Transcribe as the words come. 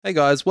Hey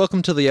guys,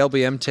 welcome to the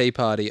LBM Tea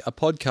Party, a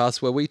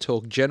podcast where we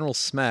talk general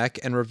smack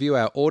and review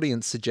our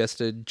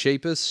audience-suggested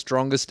cheapest,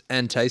 strongest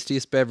and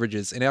tastiest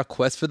beverages in our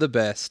quest for the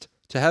best.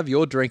 To have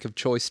your drink of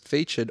choice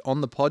featured on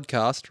the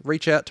podcast,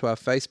 reach out to our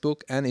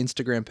Facebook and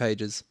Instagram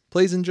pages.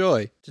 Please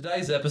enjoy.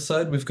 Today's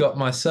episode, we've got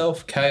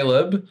myself,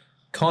 Caleb,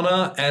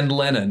 Connor and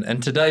Lennon,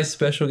 and today's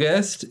special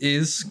guest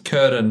is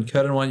Curtin.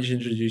 Curtin, why don't you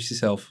introduce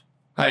yourself?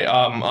 Hey,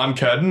 I'm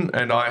Curtin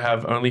and I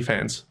have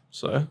OnlyFans.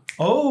 So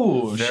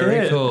Very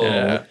shit. cool.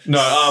 yeah.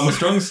 No,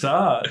 Strong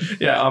start.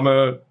 yeah, I'm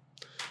a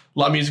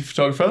live music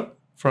photographer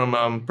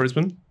from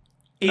Brisbane.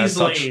 As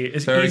such.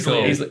 It's Very easily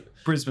cool. Easily.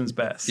 Brisbane's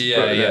best.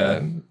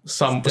 Yeah.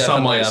 Some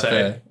Definitely might up say.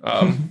 there.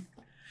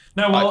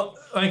 No, well,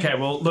 okay.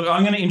 Well, look,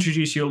 I'm going to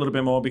introduce you a little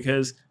bit more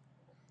because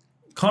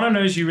Connor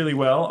knows you really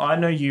well. I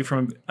know you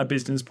from a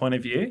business point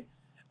of view.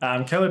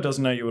 Caleb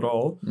doesn't know you at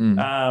all.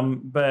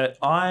 But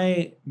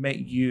I met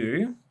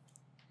you,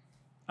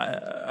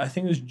 I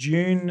think it was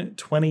June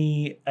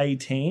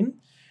 2018.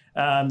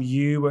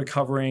 You were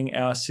covering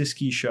our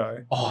Siski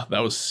show. Oh, that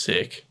was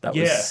sick. That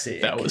Yeah. was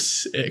sick. That was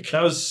sick.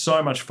 That was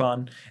so much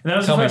fun. And that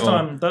was Tell me the first more.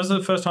 time. That was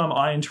the first time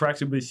I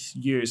interacted with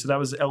you. So that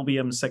was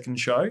LBM's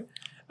second show.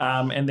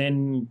 And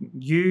then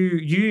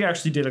you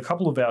actually did a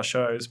couple of our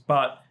shows,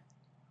 but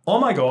oh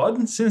my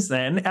God, since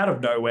then, out of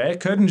nowhere,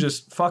 Curtin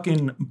just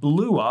fucking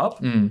blew up.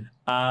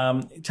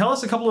 Tell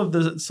us a couple of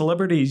the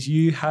celebrities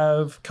you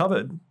have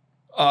covered.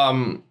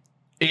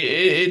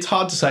 It's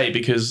hard to say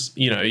because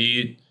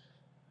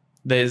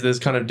there's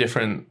kind of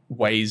different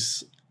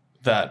ways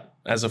that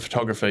as a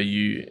photographer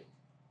you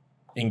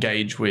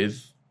engage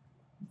with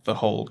the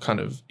whole kind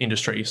of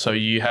industry. So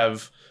you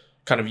have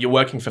you're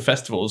working for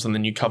festivals and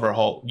then you cover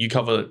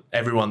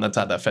everyone that's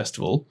at that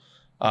festival.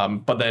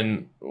 But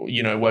then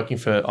working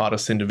for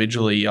artists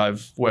individually,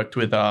 I've worked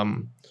with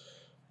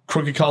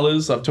Crooked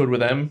Colors. I've toured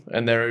with them,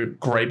 and they're a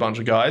great bunch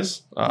of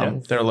guys.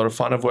 They're a lot of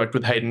fun. I've worked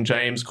with Hayden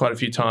James quite a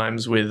few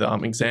times with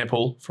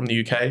Example from the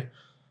UK,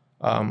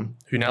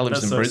 who now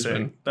lives in so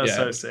Brisbane. Sick. That's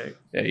so sick.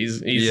 Yeah,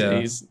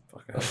 he's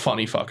a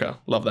funny fucker.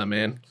 Love that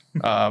man.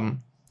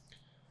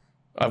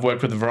 I've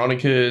worked with the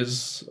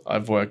Veronicas.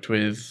 I've worked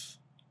with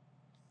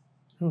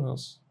who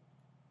else?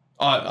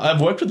 I've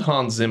worked with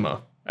Hans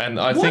Zimmer, and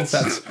I think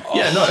that's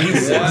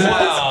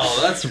Wow,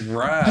 that's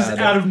rad. Just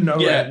out of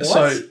nowhere. yeah. What?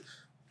 So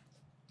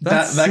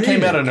that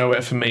came sick. out of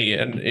nowhere for me,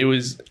 and it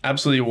was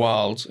absolutely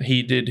wild.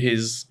 He did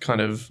his kind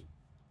of,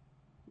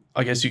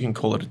 I guess you can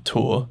call it a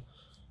tour,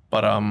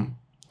 but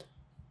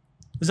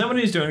Is that when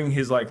he's doing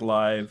his like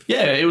live?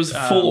 yeah, it was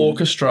full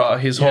orchestra.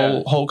 His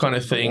whole kind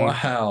of thing.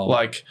 Wow.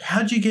 Like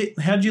How'd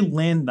you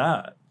land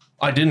that?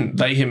 I didn't.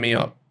 They hit me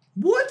up.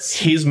 What?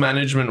 His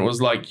management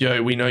was like,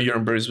 "Yo, we know you're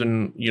in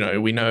Brisbane.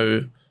 We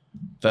know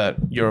that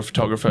you're a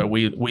photographer.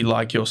 We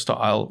like your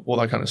style, all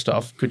that kind of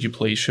stuff. Could you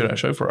please shoot our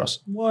show for us?"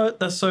 What?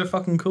 That's so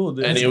fucking cool,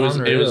 dude. And it was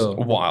unreal.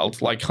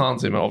 wild. Like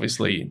Hans Zimmer,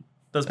 obviously,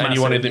 That's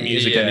anyone in massive. the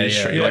music Yeah,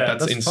 industry, yeah. like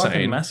that's fucking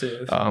insane.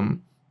 massive.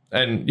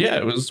 And yeah,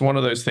 it was one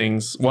of those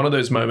things, one of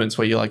those moments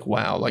where you're like,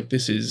 wow, like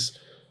this is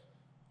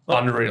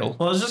unreal.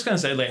 Well, I was just gonna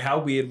say, like, how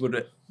weird would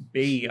it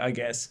be? I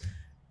guess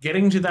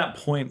getting to that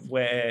point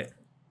where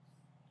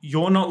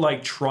you're not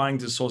like trying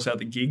to source out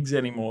the gigs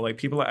anymore. Like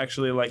people are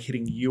actually like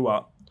hitting you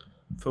up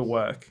for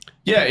work.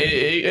 Yeah,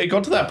 it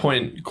got to that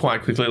point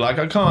quite quickly. Like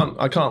I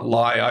can't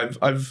lie.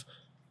 I've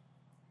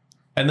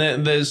and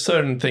then there's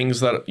certain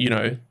things that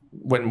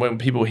when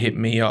people hit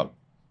me up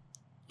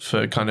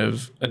for kind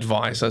of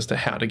advice as to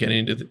how to get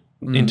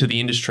into the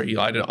industry,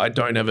 I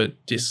don't ever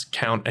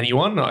discount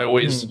anyone. I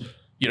always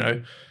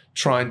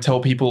try and tell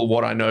people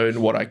what I know and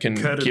what I can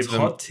Curtin's give them.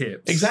 hot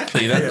tips.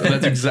 Exactly.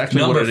 That's exactly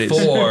what it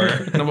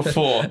is. Number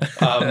four.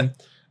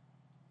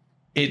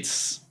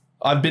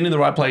 I've been in the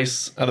right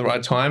place at the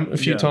right time a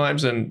few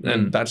times,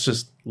 and that's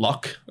just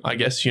luck, I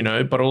guess,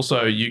 but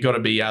also you got to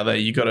be out there.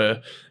 You got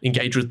to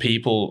engage with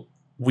people.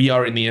 We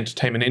are in the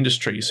entertainment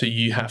industry, so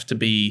you have to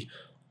be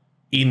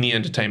in the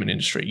entertainment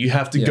industry. You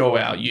have to go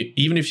out.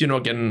 Even if you're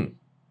not getting,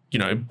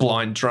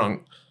 blind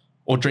drunk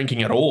or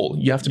drinking at all,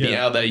 you have to be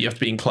out there. You have to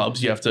be in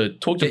clubs. You have to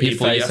talk to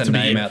people. You have to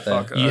be out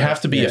there. you have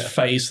to be a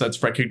face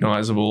that's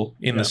recognizable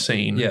in the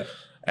scene. Yeah.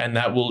 And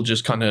that will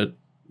just kind of,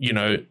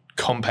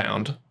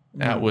 compound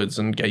outwards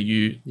and get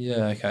you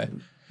Yeah, okay.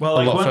 Well, a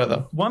like lot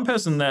further. one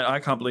person that I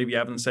can't believe you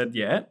haven't said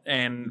yet,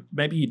 and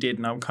maybe you did,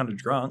 and I'm kind of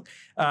drunk.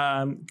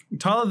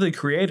 Tyler, the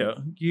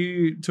Creator,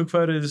 you took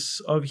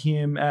photos of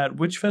him at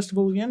which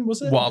festival again?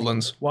 Was it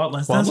Wildlands.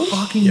 Wildlands? Wildlands? That's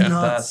fucking Yeah.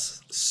 nuts.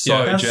 That's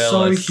so That's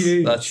jealous. so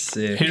huge. That's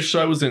sick. His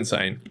show was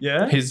insane.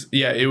 Yeah?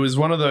 It was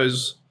one of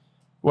those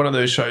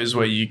shows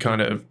where you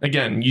kind of,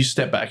 again, you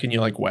step back and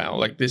you're like, wow,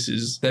 like this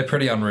is, They're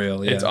pretty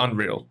unreal, yeah. it's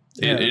unreal.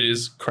 Yeah. It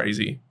is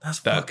crazy. That's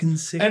fucking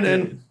sick. And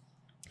dude.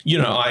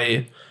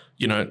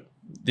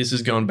 this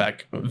is going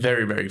back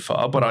very, very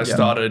far, but I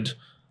started,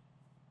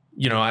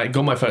 I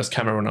got my first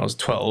camera when I was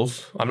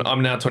 12.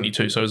 I'm now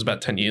 22, so it was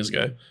about 10 years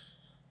ago.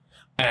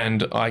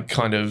 And I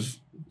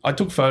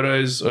took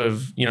photos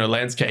of,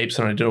 landscapes,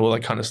 and I did all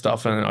that kind of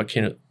stuff. And I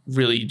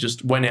really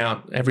just went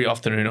out every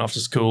afternoon after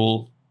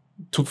school,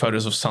 took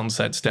photos of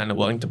sunsets down at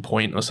Wellington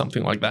Point or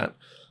something like that.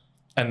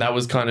 And that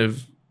was kind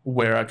of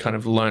where I kind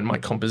of learned my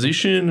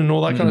composition and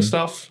all that kind of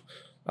stuff.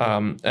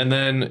 And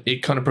then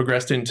it kind of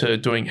progressed into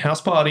doing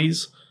house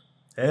parties,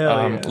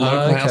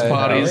 local house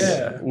parties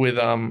with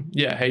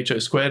HO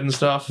Squared and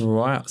stuff.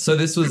 Right. So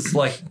this was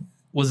like,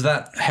 was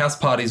that house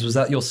parties? Was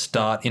that your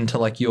start into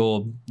like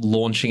your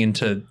launching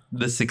into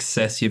the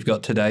success you've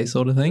got today,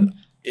 sort of thing?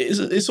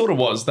 It sort of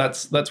was.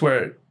 That's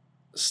where it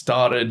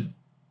started.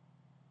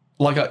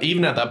 Like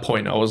even at that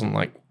point, I wasn't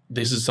like,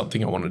 this is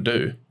something I want to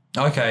do.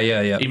 Okay,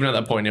 yeah. Even at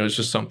that point, it was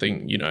just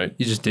something, you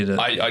just did it.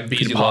 I'd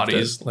be at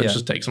parties. Let's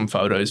just take some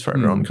photos for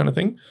everyone, kind of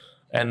thing.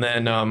 And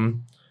then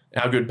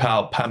our good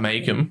pal Pat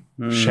Makem,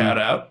 shout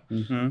out.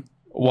 Mm-hmm.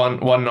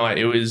 One night,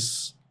 it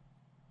was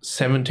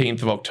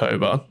 17th of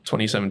October,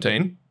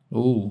 2017.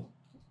 Ooh,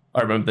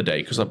 I remember the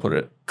date because I put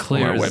it on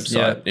my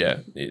website. Yeah,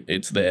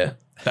 it's there.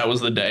 That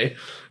was the day.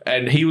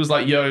 And he was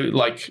like, "Yo,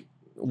 like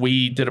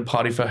we did a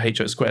party for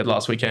HO Squared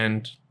last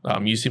weekend.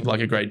 You seemed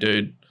like a great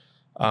dude.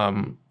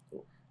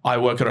 I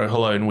work at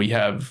Hello and we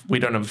don't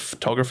have a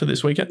photographer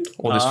this weekend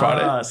or this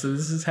Friday. So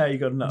this is how you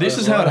got to know. This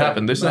is how it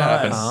happened. This is how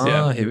it happened.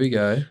 Yeah. Here we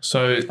go.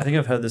 So I think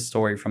I've heard this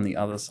story from the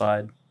other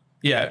side.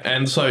 Yeah,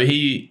 and so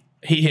he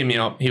hit me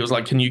up. He was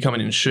like, "Can you come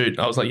in and shoot?"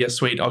 I was like, "Yes,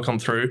 sweet, I'll come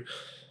through."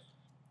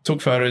 Took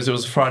photos. It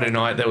was Friday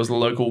night. There was a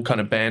local kind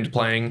of band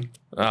playing.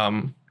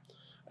 And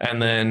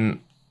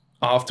then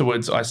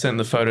afterwards, I sent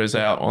the photos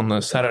out on the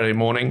Saturday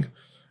morning.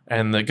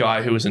 And the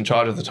guy who was in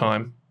charge at the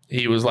time,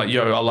 he was like,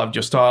 "Yo, I loved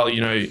your style.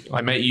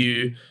 I met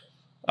you.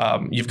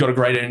 You've got a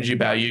great energy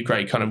about you,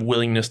 great kind of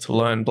willingness to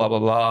learn, blah, blah,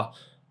 blah."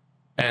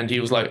 And he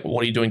was like,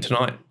 "What are you doing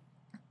tonight?"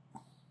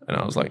 And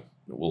I was like,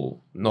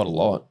 "Well, not a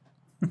lot."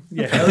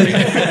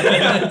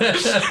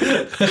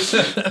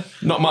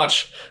 Not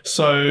much.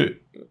 So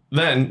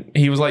then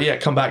he was like, "Yeah,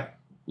 come back.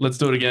 Let's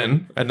do it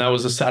again." And that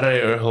was a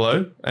Saturday at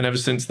Hello. And ever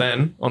since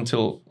then,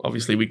 until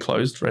obviously we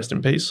closed, rest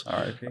in peace.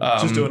 R.I.P.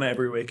 Just doing it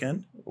every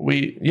weekend.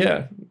 We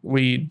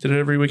did it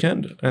every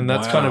weekend, and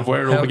that's kind of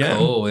where it all began.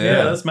 Cool,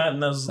 Yeah, that's Matt,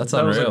 and that was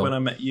unreal. like when I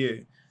met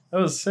you. That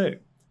was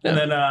sick. Yeah.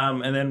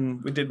 And then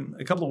we did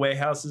a couple of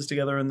warehouses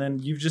together, and then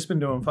you've just been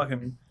doing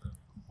fucking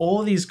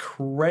all these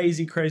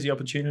crazy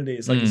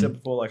opportunities, like you said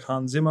before, like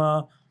Hans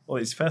Zimmer, all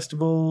these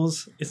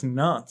festivals. It's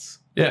nuts.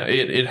 Yeah,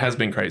 it has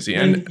been crazy.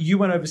 And you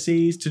went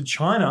overseas to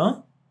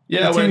China.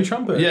 Yeah, with Timmy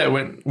Trumpet. Yeah, I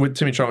went with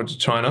Timmy Trumpet to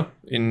China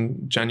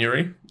in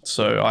January.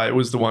 So I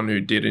was the one who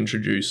did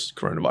introduce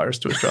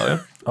coronavirus to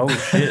Australia. Oh,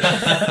 shit.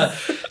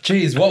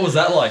 Jeez, what was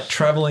that like,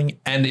 traveling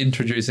and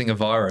introducing a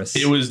virus?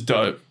 It was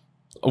dope.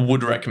 I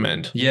would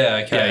recommend.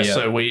 Yeah, okay. Yeah.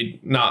 So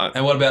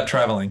And what about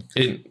traveling?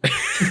 In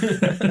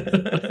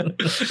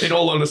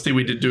all honesty,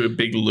 we did do a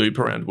big loop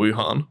around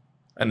Wuhan.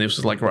 And this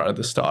was like right at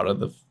the start of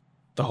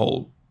the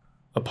whole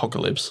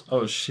apocalypse.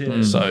 Oh,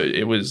 shit. So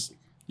it was...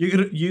 You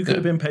could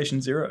have been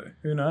patient zero.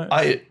 Who knows?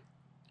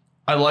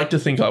 I like to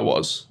think I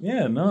was.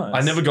 Yeah, nice.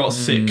 I never got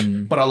sick,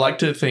 but I like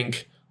to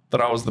think that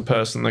I was the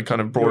person that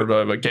kind of brought it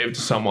over, gave it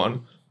to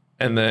someone,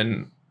 and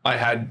then I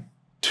had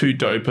too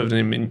dope of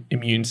an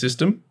immune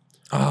system.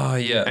 Oh,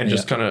 yeah. And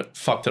just kind of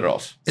fucked it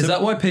off. Is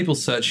that why people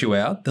search you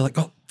out? They're like,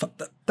 "Oh,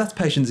 fuck, that's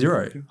patient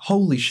zero.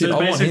 Holy shit, So I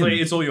want him." basically,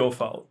 it's all your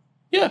fault.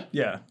 Yeah.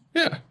 Yeah.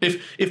 Yeah.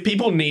 If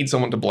people need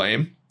someone to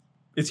blame,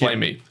 blame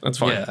me. That's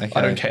fine. Yeah, okay.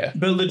 I don't care.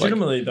 But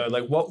legitimately, though,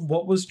 like,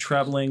 what was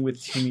traveling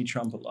with Timmy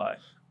Trumpet like?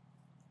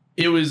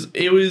 It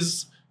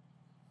was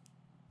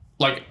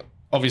like,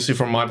 obviously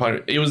from my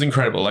point, it was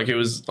incredible. Like, it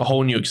was a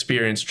whole new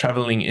experience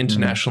traveling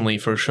internationally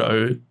for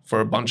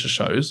a bunch of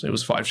shows. It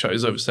was 5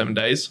 shows over 7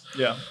 days.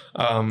 Yeah.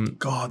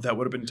 God, that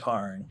would have been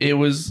tiring. It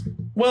was,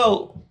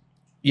 well,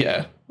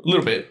 yeah, a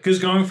little bit. Because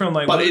going from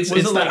like, but it's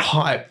that like,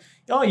 hype.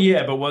 Oh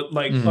yeah, but what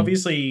like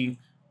obviously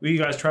were you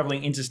guys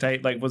traveling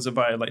interstate? Like, was it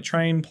by like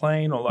train,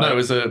 plane, or like? No, it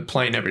was a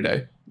plane every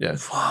day. Yeah.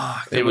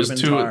 Fuck. It was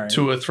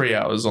 2 or 3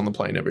 hours on the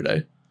plane every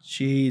day.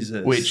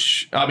 Jesus.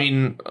 Which, I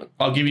mean,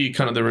 I'll give you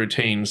kind of the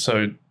routine.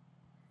 So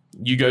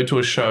you go to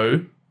a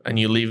show and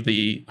you leave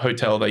the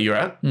hotel that you're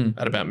at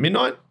about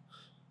midnight.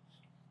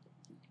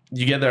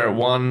 You get there at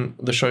 1.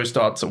 The show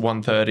starts at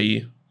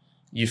 1:30.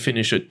 You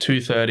finish at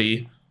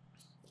 2:30.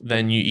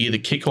 Then you either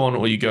kick on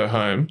or you go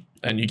home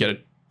and you get a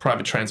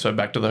private transfer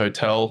back to the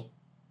hotel.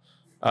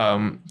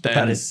 Then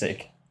that is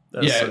sick.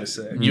 That's so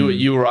sick.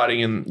 You were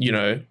riding in,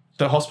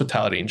 the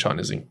hospitality in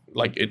China is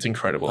it's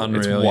incredible.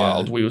 Unreal, it's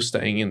wild. Yeah. We were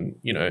staying in,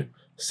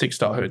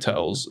 6-star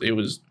hotels. It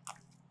was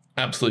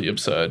absolutely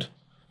absurd.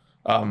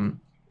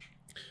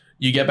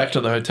 You get back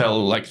to the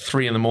hotel like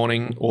 3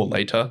 a.m. or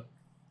later,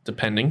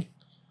 depending.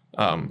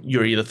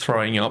 You're either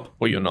throwing up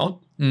or you're not.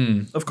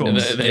 Of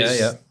course.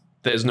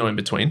 There's no in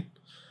between.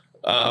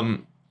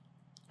 And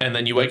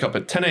then you wake up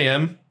at 10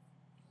 a.m.,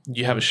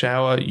 you have a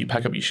shower, you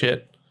pack up your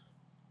shit,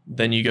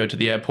 then you go to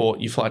the airport,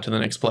 you fly to the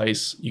next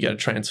place, you get a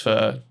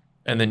transfer,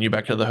 and then you're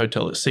back to the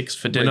hotel at 6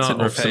 for dinner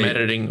or for some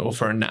editing or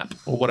for a nap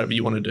or whatever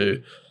you want to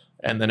do.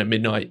 And then at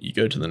midnight, you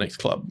go to the next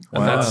club.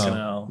 And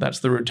that's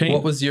the routine.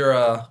 What was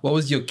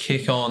your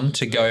kick on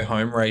to go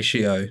home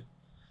ratio?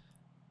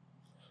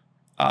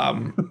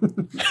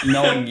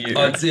 Knowing you.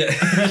 Oh, it's,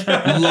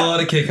 yeah. A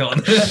lot of kick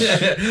on.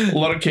 A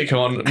lot of kick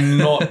on,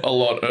 not a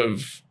lot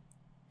of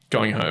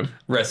going home.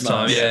 Rest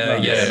time. Nice. Yeah,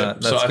 Nice. yeah. Yeah. No,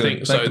 that's So I good. think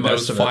Make so. the There most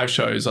was of 5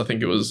 shows. I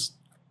think it was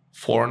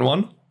 4 and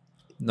 1.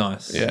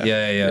 Nice. Yeah.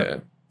 Yeah.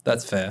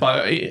 That's fair.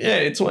 But yeah,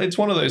 it's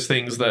one of those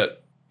things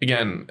that,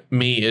 again,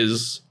 me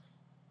is,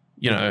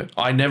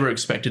 I never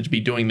expected to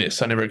be doing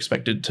this. I never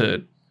expected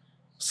to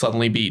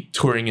suddenly be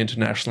touring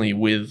internationally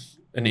with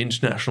an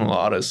international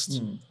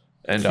artist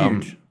and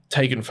Huge.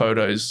 taking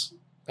photos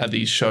at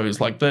these shows.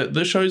 Like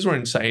the shows were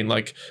insane.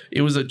 Like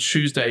it was a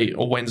Tuesday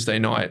or Wednesday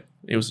night.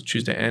 It was a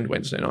Tuesday and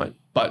Wednesday night,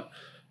 but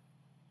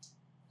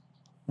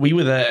we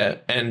were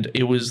there and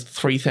it was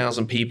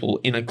 3,000 people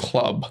in a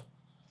club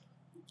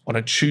on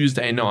a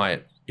Tuesday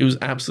night. It was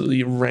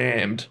absolutely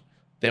rammed.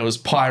 There was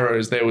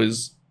pyros. There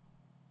was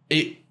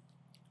it.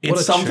 What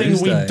It's a something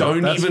Tuesday. we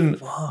don't That's even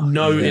fucked.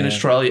 know in Yeah.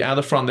 Australia. Out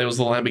the front, there was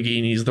the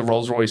Lamborghinis, the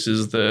Rolls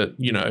Royces,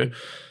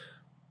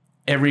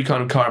 every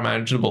kind of car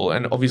imaginable.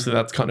 And obviously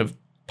that's kind of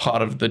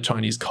part of the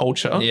Chinese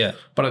culture. Yeah.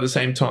 But at the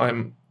same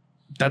time,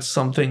 that's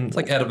something. It's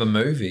like out of a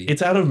movie.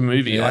 It's out of a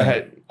movie.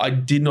 Yeah. I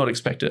did not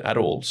expect it at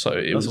all. So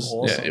it That's was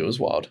awesome. it was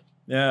wild.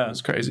 It Yeah.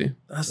 was crazy.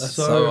 That's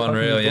so fucking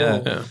unreal, yeah.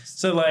 cool. Yeah.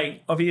 So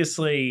like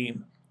obviously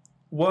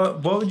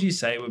what would you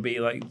say would be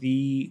like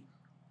the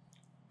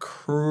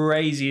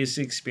craziest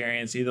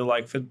experience, either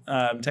like for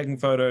taking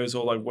photos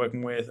or like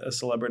working with a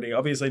celebrity?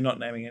 Obviously not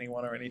naming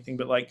anyone or anything,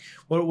 but like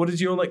what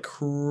is your like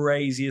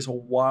craziest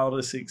or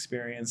wildest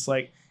experience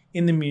like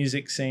in the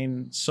music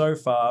scene so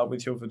far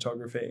with your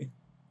photography?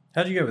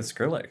 How'd you go with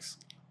Skrillex?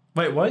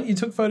 Wait, what? You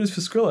took photos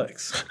for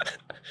Skrillex?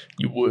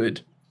 You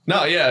would.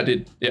 No, yeah, I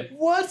did. Yeah.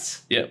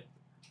 What? Yeah.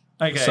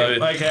 Okay, So-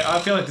 okay. I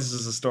feel like this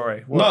is a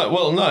story. What? No,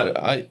 well,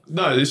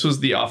 no. This was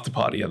the after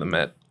party at the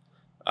Met.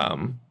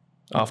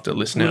 After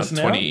Listen Out Listen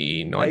Out?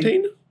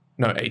 2019?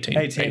 No, 18.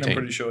 18, I'm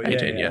pretty sure. Yeah,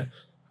 18, yeah.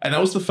 And that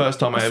was the first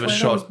time I ever That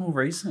shot. was more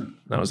recent.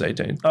 That was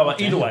 18. Oh, well,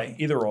 either way,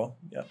 either or.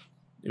 Yeah.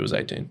 It was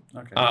 18.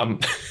 Okay.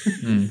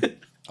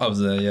 I was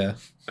there, yeah.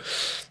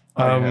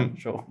 Yeah,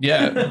 sure.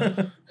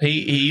 Yeah,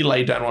 he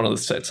laid down one of the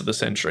sets of the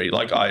century.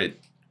 Like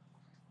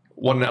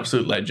what an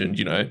absolute legend,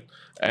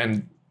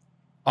 And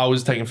I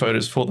was taking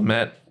photos for the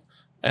Met,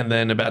 and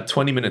then about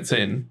 20 minutes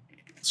in,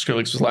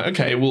 Skrillex was like,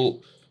 "Okay,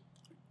 well,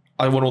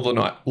 I want all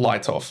the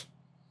lights off.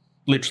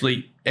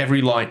 Literally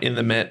every light in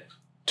the Met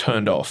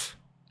turned off.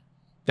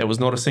 There was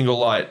not a single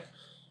light."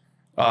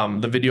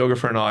 The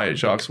videographer and I,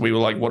 Jacques, we were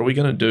like, "What are we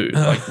gonna do?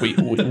 Like,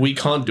 we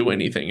can't do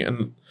anything."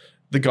 And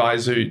the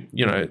guys who,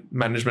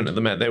 management at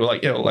the Met, they were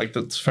like, "Yeah, well, like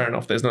that's fair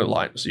enough. There's no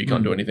light, so you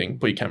can't do anything.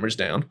 Put your cameras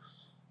down."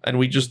 And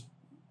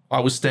I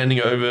was standing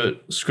over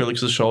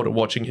Skrillex's shoulder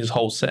watching his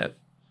whole set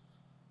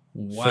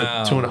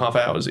Wow. for 2.5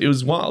 hours. It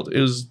was wild. It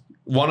was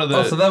one of the.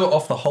 Oh, so they were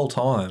off the whole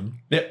time.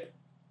 Yeah.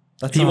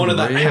 That's He wanted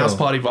that unreal. house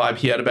party vibe.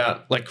 He had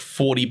about like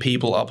 40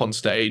 people up on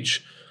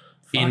stage.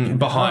 Fucking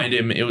Behind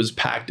him, it was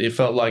packed. It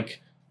felt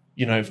like,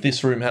 if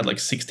this room had like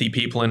 60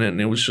 people in it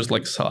and it was just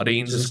like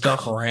sardines and Just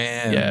stuff.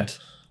 crammed. Yeah.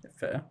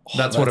 Fair.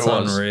 That's what it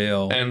was.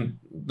 Unreal. And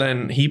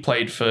then he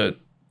played for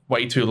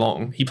way too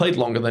long. He played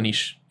longer than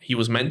he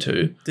was meant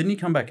to. Didn't he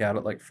come back out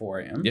at like 4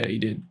 a.m.? Yeah, he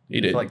did.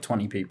 He did. For like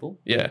 20 people.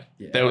 Yeah.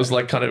 Yeah. There was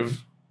like kind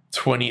of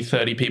 20,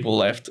 30 people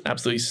left,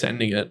 absolutely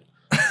sending it.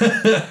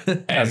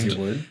 As And you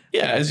would.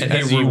 yeah, as And he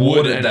you would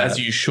rewarded and that. as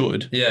you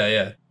should.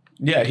 yeah.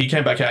 Yeah, he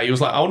came back out. He was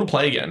like, "I want to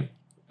play again."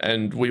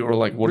 And we were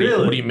like, what do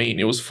Really? you mean?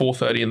 It was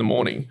 4:30 in the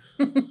morning.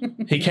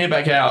 He came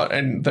back out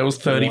and there was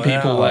 30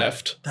 people Wow.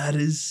 left. That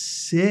is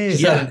sick.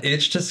 Is that an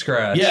itch to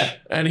scratch? Yeah.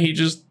 And he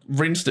just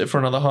rinsed it for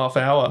another half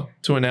hour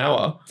to an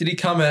hour. Did he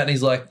come out and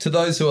he's like, to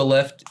those who are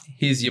left,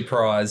 here's your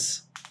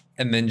prize,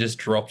 and then just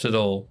dropped it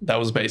all? That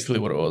was basically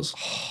what it was.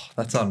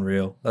 That's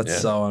unreal. That's Yeah.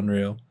 so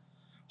unreal.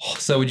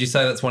 So would you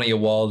say that's one of your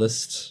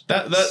wildest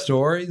That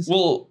stories?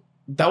 well,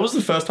 that was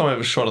the first time I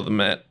ever shot at the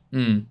Met.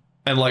 Mm.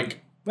 And like,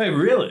 Wait,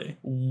 really?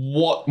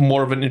 what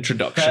more of an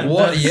introduction? That-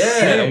 What? That's Yeah.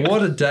 sick.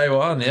 What a day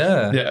one.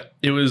 Yeah. Yeah,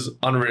 it was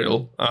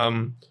unreal.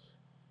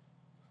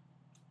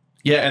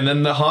 Yeah, and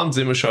then the Hans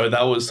Zimmer show,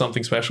 that was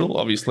something special,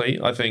 obviously.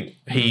 I think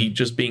he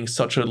just being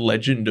such a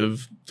legend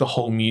of the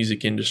whole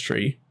music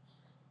industry,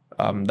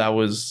 that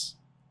was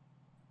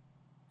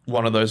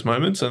one of those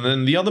moments. And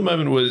then the other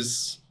moment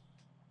was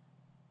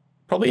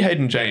probably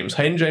Hayden James.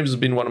 Hayden James has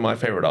been one of my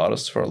favorite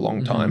artists for a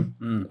long time.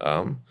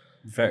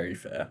 Very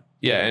fair.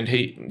 Yeah, and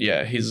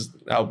his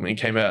album, he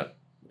came out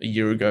a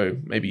year ago,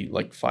 maybe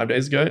like 5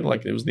 days ago.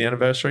 Like it was the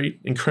anniversary.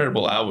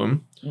 Incredible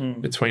album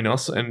between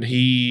us. And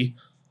he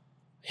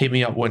hit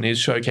me up when his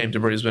show came to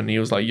Brisbane. He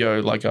was like, "Yo,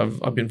 like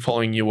I've been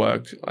following your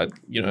work.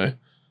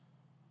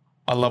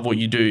 I love what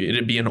you do.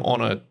 It'd be an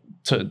honor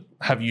to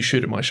have you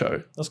shoot at my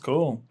show." That's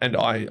cool. And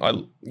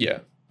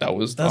that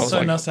was That's so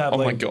like, nice to have oh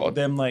my like god.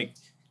 them like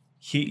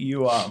hit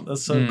you up.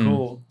 That's so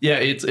cool. Yeah,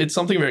 it's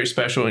something very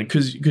special, and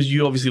because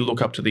you obviously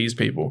look up to these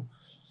people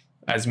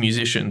as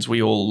musicians.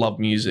 We all love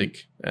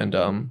music, and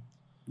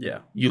Yeah.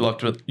 you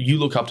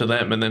look up to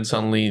them, and then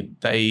suddenly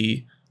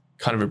they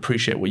kind of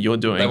appreciate what you're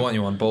doing. They want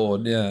you on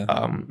board. Yeah.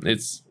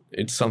 It's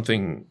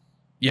something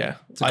yeah,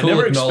 It's a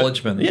cool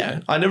acknowledgement.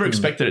 I never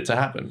expected it to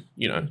happen.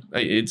 You know,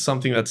 it's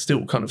something that's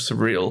still kind of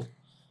surreal.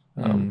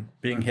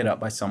 Being hit up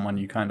by someone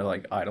you kind of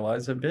like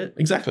idolize a bit.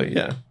 Exactly,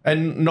 yeah.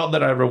 And not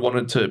that I ever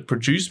wanted to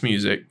produce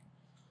music,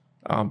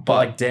 but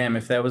Like, damn,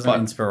 if there was an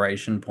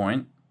inspiration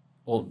point,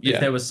 or if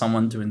there was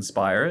someone to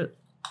inspire it,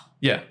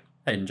 yeah,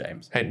 Hayden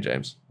James. Hayden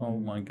James, Oh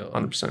my god.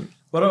 100%.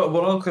 What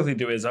I'll quickly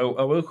do is I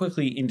will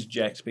quickly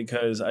interject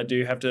because I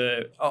do have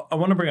to. I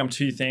want to bring up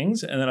two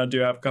things, and then I do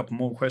have a couple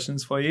more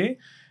questions for you.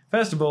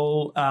 First of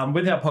all,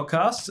 with our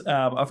podcast,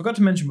 I forgot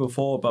to mention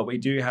before, but we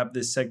do have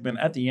this segment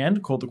at the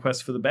end called The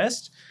Quest for the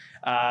Best,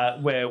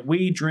 where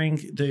we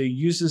drink the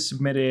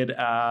user-submitted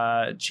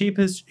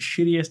cheapest,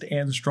 shittiest,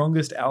 and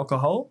strongest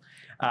alcohol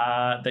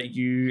that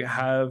you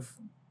have,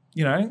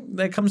 you know,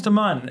 that comes to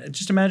mind.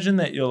 Just imagine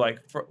that you're like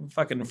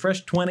fucking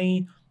fresh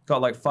 20,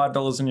 got like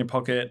 $5 in your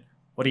pocket.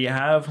 What do you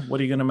have? What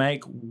are you going to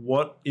make?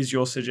 What is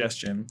your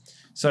suggestion?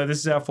 So this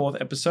is our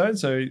 4th episode.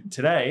 So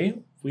today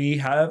we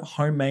have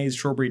homemade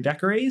strawberry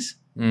daiquiris.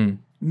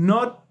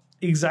 Not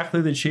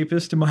exactly the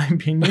cheapest in my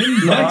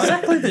opinion. Not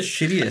exactly the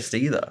shittiest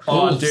either.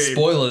 Oh, Ooh, dude.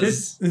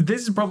 spoilers.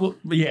 This is probably,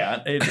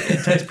 it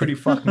tastes pretty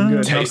fucking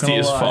good. Tasty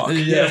as fuck.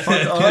 Yeah,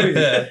 fuck.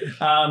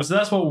 Oh. So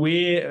that's what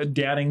we're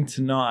doubting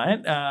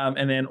tonight.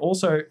 And then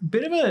also a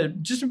bit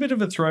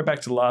of a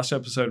throwback to last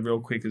episode real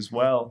quick as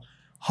well.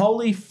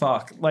 Holy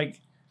fuck. Like,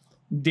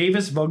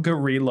 Davis Vodka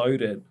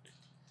Reloaded.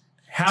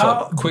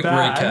 How So, quick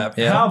bad, recap,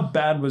 yeah. How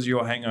bad was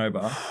your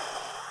hangover?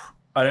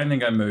 I don't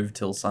think I moved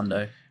till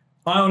Sunday.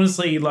 I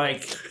honestly,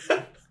 like...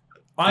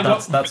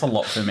 That's a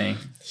lot for me.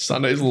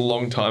 Sunday's a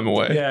long time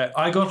away. Yeah,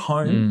 I got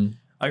home.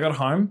 I got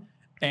home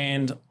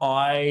and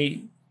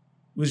I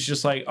was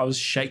just like, I was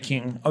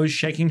shaking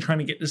trying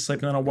to get to sleep,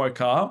 and then I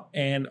woke up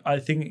and I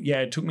think,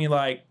 it took me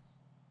like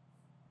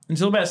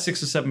until about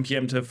 6 or 7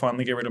 p.m. to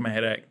finally get rid of my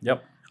headache.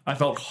 Yep. I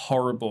felt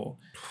horrible.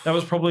 That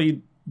was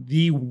probably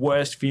the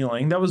worst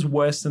feeling. That was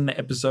worse than the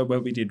episode where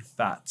we did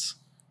fats.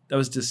 That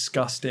was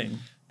disgusting.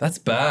 That's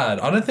bad.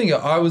 I don't think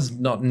I was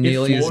not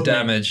nearly as floored me.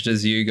 damaged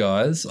as you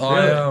guys.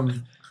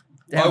 Really?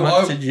 How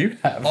much did you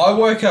have? I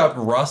woke up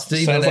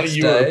rusty Sounds the like next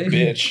you were day. a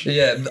bitch.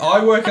 Yeah,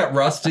 I woke up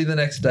rusty the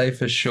next day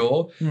for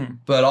sure.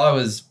 But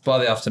by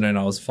the afternoon,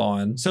 I was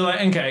fine. So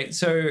like, okay,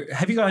 so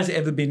have you guys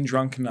ever been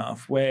drunk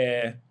enough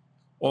or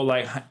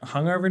like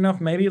hungover enough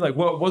maybe? Like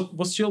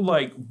what's your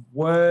like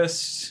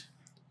worst,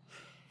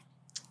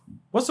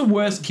 what's the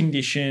worst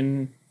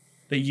condition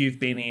that you've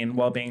been in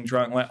while being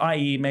drunk? Like,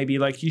 i.e. maybe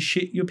like you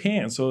shit your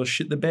pants or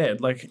shit the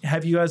bed. Like,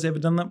 have you guys ever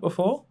done that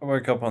before? I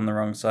woke up on the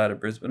wrong side of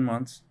Brisbane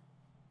once.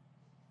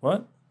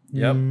 What?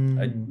 Yep.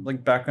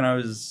 Like back when I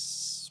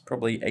was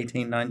probably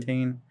 18,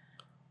 19,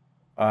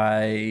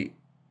 I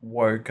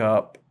woke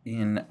up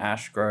in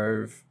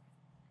Ashgrove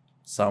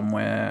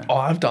somewhere. Oh,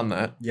 I've done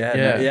that.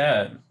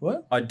 Yeah.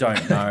 What? I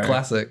don't know.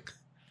 Classic.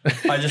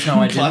 I just know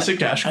I didn't. Classic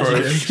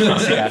Ashgrove.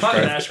 Classic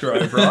Fucking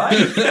Ashgrove. Ashgrove,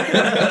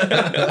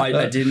 right?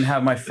 I didn't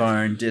have my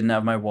phone, didn't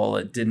have my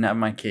wallet, didn't have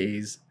my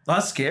keys.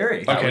 That's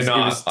scary. Okay, It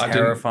was I didn't.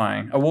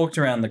 terrifying. I walked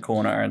around the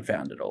corner and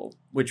found it all,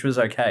 which was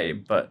okay,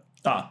 but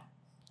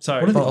So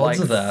What are the but, odds like,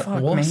 of that?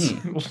 fuck What?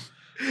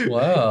 me.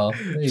 Wow.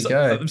 There you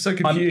go. I'm so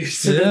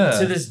confused.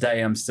 To this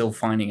day, I'm still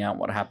finding out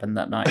what happened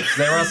that night.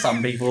 There are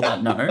some people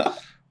that know,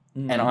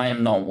 and I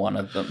am not one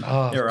of them.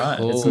 Oh, You're right.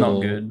 It's not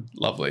good.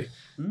 Lovely.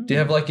 Do you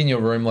have like in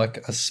your room like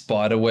a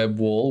spider web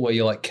wall where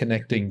you're like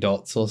connecting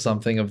dots or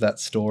something of that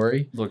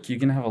story? Look, you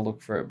can have a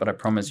look for it, but I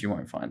promise you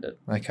won't find it.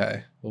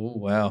 Okay. Oh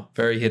wow.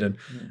 Very hidden.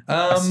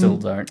 I still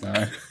don't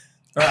know.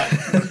 Right.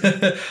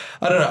 I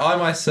don't know. I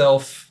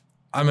myself,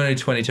 I'm only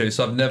 22,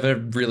 so I've never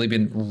really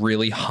been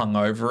really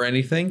hungover or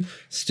anything.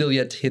 Still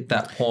yet to hit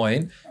that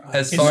point.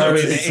 As far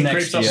as it's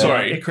next year.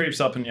 Sorry. It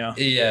creeps up in you.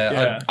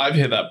 yeah, I've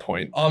hit that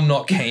point. I'm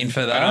not keen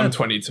for that. And I'm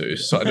 22,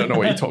 so I don't know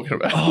what you're talking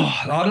about.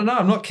 I don't know.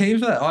 I'm not keen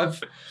for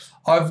that.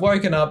 I've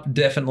woken up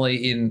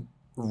definitely in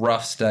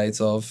rough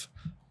states of,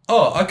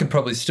 I could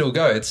probably still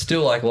go. It's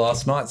still like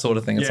last night sort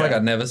of thing. It's Yeah. like I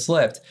never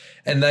slept.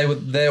 And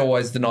they're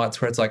always the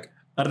nights where it's like,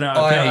 I don't know.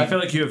 I feel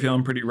like you were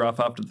feeling pretty rough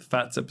after the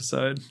fats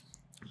episode.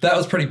 that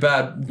was pretty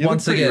bad. You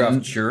Once look pretty again,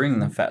 rough during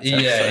the fat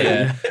episode.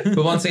 yeah.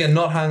 But once again,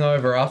 not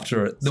hungover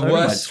after it. The So did my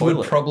worst would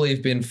toilet. probably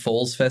have been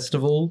Falls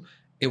Festival.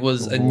 It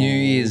was a New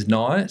Year's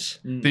night.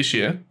 This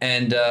year,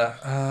 And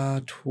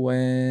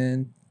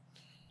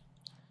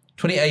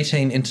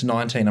 2018 into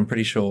 19, I'm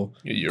pretty sure.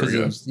 a year 'Cause it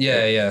ago. was-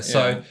 yeah.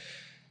 So,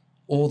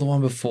 or the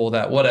one before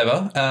that,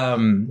 whatever.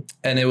 And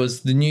it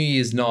was the New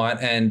Year's night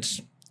and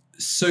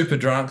super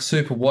drunk,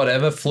 super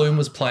whatever. Flume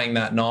was playing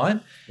that night.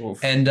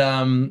 Oof. And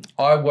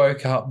I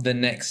woke up the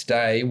next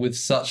day with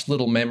such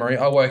little memory.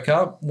 I woke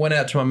up, went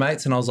out to my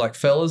mates, and I was like,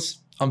 fellas,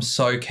 I'm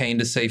so keen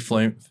to see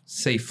Flume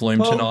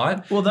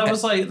tonight. Well, that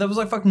was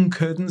like fucking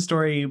curtain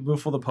story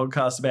before the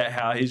podcast about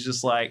how he's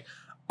just like,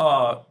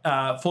 for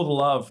the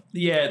love.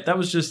 Yeah, that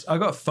was just I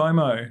got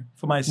FOMO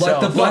for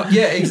myself. Like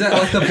exactly.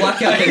 Like the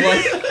blackout thing.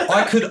 Like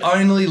I could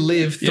only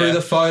live through Yeah.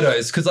 the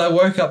photos because I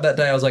woke up that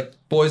day. I was like,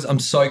 boys, I'm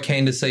so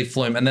keen to see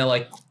Flume, and they're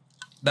like,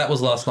 that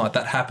was last night.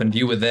 That happened.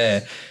 You were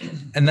there.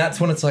 And that's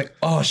when it's like,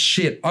 oh,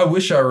 shit, I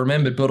wish I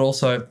remembered, but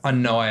also I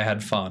know I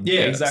had fun.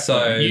 Yeah, exactly.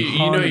 So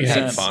You know you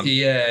had 100%. fun.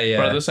 yeah.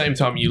 But at the same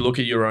time, you look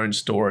at your own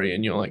story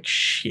and you're like,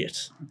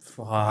 shit.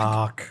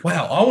 Fuck.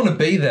 Wow, I want to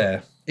be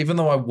there. Even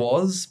though I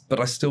was, but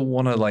I still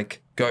want to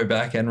like go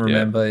back and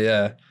remember.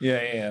 Yeah.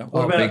 Yeah.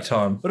 Oh, big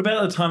time. What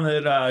about the time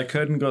that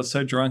Curtin got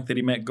so drunk that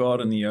he met God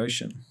in the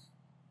ocean?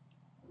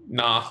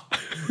 Nah.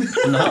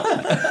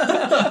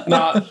 No.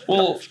 Nah.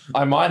 Well,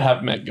 I might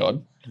have met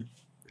God.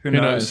 Who Who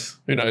knows?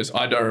 Who knows?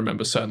 I don't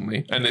remember,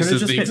 certainly. And this Could've is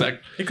just the been-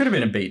 exact... It could have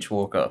been a beach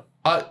walker.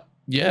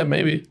 Yeah,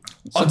 maybe.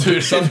 Some dude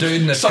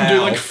in a Some dude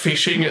towel. like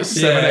fishing at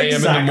 7 a.m.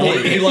 exactly. in the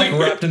morning. He like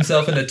wrapped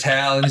himself in a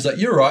towel and he's like,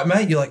 "You're right,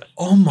 mate." You're like,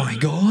 "Oh my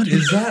god,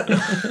 is that?"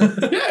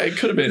 Yeah, it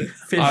could have been.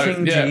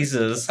 Fishing yeah.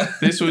 Jesus.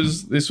 This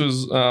was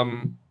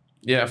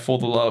for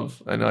the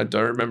love, and I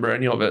don't remember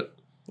any of it.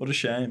 What a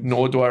shame.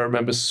 Nor do I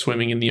remember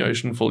swimming in the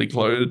ocean fully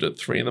clothed at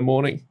 3 a.m.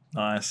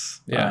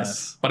 Nice. Yeah,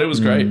 Nice. but it was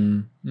great.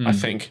 Mm. I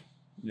think.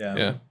 Yeah.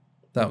 Yeah.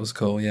 That was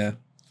cool. Yeah.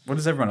 What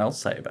does everyone else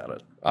say about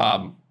it?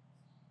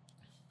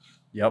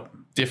 Yep.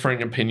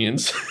 Differing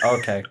opinions.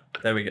 Okay.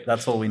 There we go.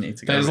 That's all we need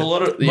to go. There's a with.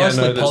 lot of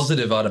Mostly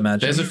positive, I'd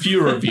imagine. There's a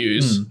few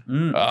reviews.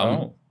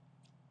 Oh.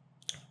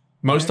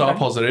 Most are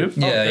positive.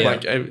 Yeah, yeah.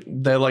 Like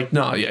they're like,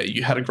 no, yeah,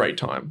 you had a great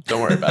time.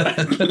 Don't worry about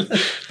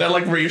it. They're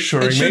like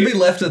reassuring It should me. be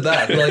left at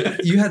that.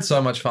 Like, you had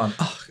so much fun.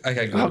 Oh,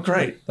 okay, good. Oh,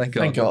 great. Thank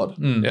God. Thank God.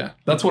 Mm. Yeah,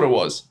 that's what it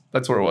was.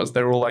 That's what it was.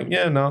 They were all like,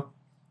 yeah, no,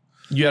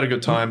 you had a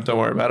good time. Don't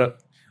worry about it.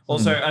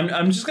 Also,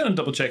 I'm just going to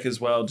double check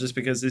as well, just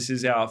because this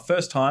is our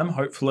first time,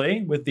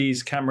 hopefully, with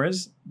these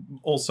cameras.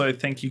 Also,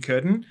 thank you,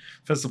 Curtin,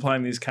 for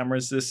supplying these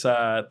cameras this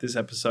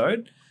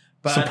episode.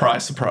 But,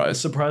 Surprise, surprise.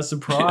 surprise!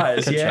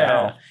 Ka-chow.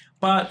 Yeah,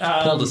 but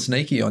Pulled a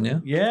sneaky on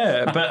you.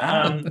 yeah,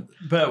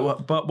 but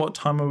what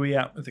time are we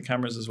at with the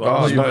cameras as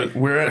well? Oh, no,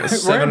 we're at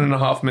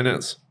 7.5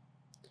 minutes.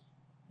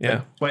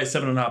 Yeah, Wait,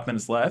 7.5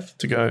 minutes left.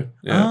 to go.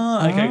 Yeah.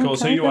 Ah, okay, cool.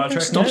 So okay, you are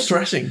perfect. tracking Stop it?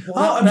 stressing.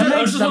 Oh,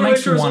 That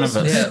makes you one of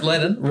us. Yeah,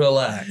 Lennon,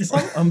 relax.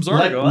 I'm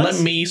sorry, guys.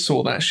 Let me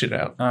sort that shit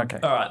out. Okay.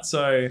 All right,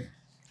 so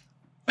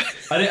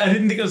I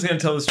didn't think I was going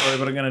to tell the story,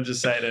 but I'm going to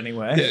just say it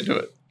anyway. Yeah, do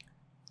it.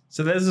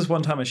 So there's this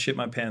one time I shit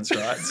my pants,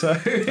 right? So,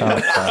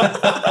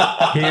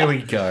 Here we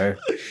go.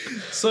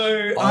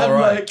 so All I'm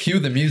right, like, cue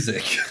the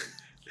music.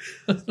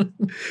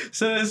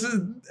 so this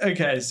is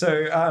okay.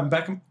 So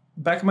back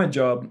at my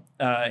job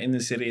in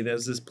the city,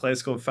 there's this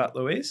place called Fat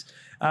Louise.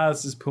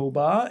 It's this pool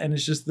bar, and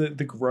it's just the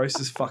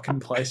grossest fucking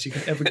place you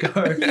can ever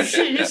go.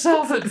 Shit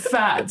yourself at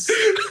Fats.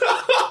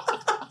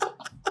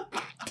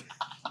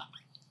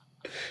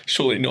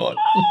 Surely not.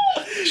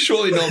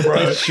 Surely not,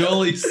 bro.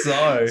 Surely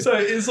so. So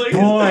it's like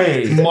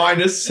Boy.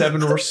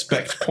 -7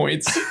 respect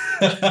points.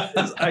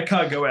 I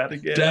can't go out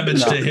again.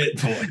 Damage No. to hit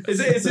point.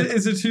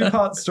 It's a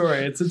two-part story.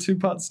 It's a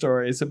two-part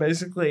story. So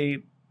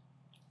basically,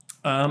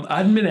 I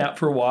hadn't been out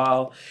for a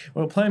while.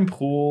 We were playing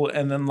pool,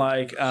 and then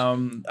like I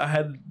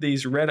had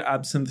these red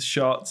absinthe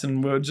shots,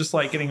 and we were just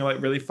like getting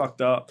like really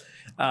fucked up.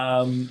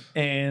 And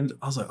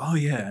I was like, oh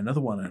yeah,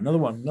 another one.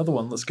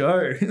 Let's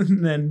go.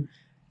 And then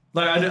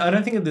like I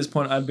don't think at this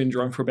point I'd been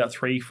drunk for about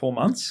 3-4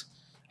 months.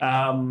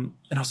 And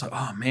I was like,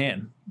 oh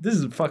man, this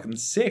is fucking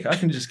sick. I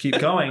can just keep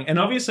going. And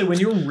obviously, when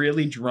you're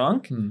really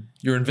drunk,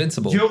 You're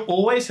invincible. you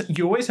always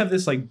have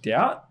this like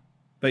doubt,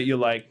 but you're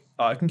like,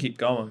 oh, I can keep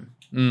going.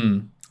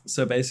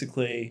 So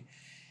basically,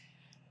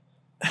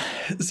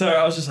 so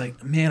I was just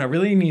like, man, I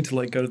really need to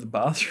like go to the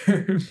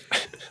bathroom.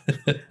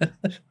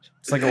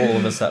 It's like all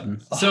of a sudden.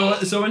 So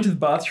I went to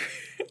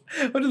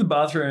the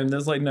bathroom.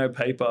 There's like no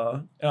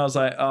paper, and I was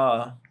like,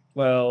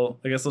 well,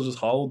 I guess I'll just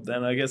hold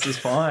then. I guess it's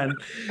fine.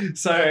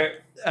 So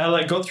I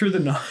like got through the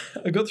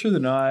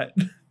night.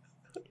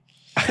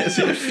 As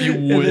if you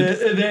would.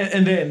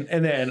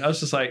 And then I was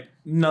just like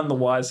none the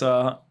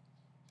wiser.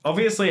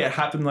 Obviously, it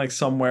happened like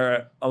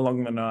somewhere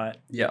along the night.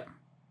 Yeah.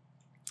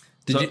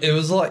 It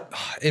was like,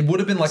 it would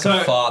have been like So-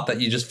 a fart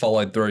that you just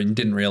followed through and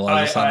didn't realize or I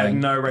have something.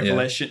 no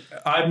recollection.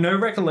 I have no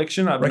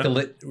recollection. I've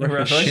recollection.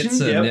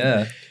 Shitson, Yep.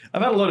 yeah.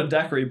 I've had a lot of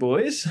daiquiri,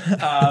 boys.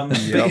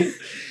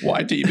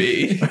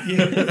 YDB.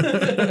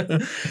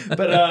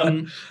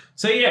 But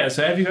so yeah.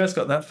 So have you guys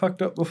got that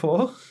fucked up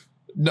before?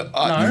 No.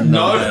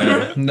 No.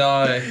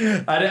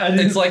 I didn't.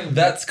 It's like,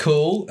 that's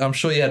cool. I'm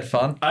sure you had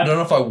fun. I don't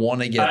know if I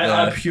want to get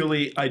I there.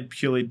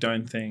 purely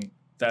don't think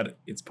that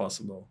it's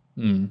possible.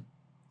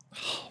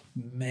 Oh,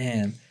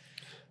 man.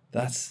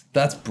 That's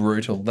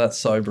brutal. That's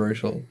so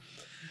brutal.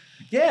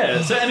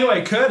 Yeah. So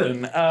anyway,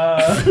 Curtin.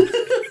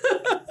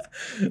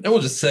 And we'll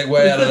just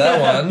segue out of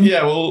that one.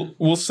 Yeah, we'll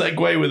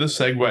segue with a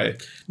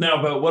segue.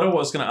 No, but what I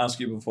was going to ask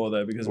you before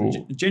though, because I'm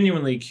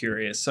genuinely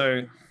curious.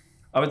 So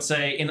I would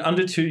say in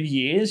under 2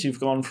 years, you've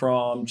gone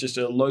from just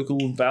a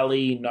local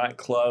valley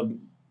nightclub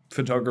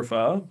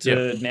photographer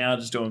to now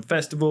just doing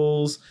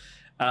festivals,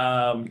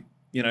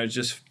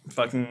 just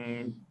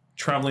fucking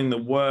traveling the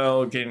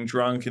world, getting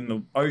drunk in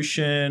the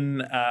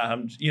ocean,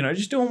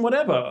 just doing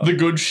whatever. The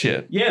good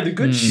shit. Yeah, the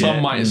good shit.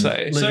 Some might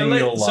say. Living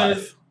your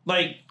life.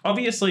 Like,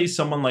 obviously,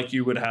 someone like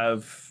you would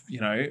have,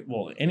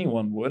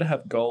 anyone would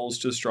have goals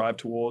to strive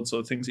towards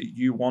or things that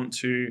you want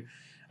to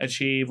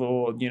achieve,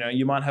 or,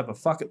 you might have a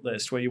bucket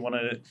list where you want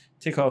to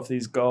tick off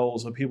these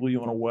goals or people you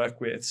want to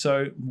work with.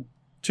 So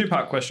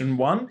 2-part question.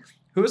 1,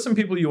 who are some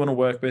people you want to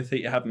work with that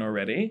you haven't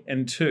already?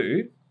 And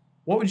 2,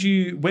 where do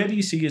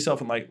you see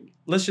yourself in, like,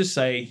 let's just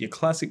say your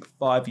classic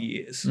 5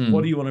 years?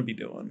 What do you want to be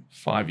doing?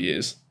 5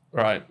 years.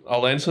 Right.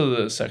 I'll answer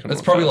the second one.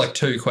 It's probably first. like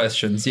 2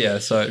 questions. Yeah.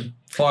 So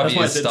 5 That's why I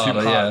years said 2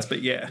 starter. parts, Yeah.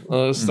 but yeah.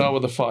 Let's start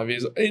with the 5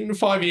 years. In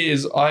 5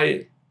 years,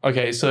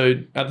 so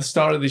at the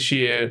start of this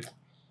year,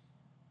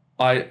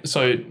 I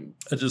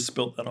just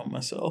spilt that on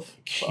myself.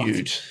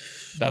 cute.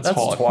 That's That's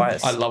hot.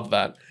 twice. I love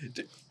that.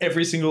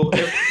 Every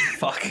podcast.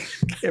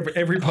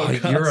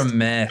 Oh, you're a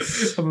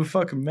mess. I'm a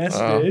fucking mess,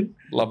 Oh. dude.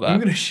 Love I'm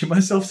that. gonna shit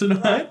myself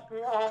tonight.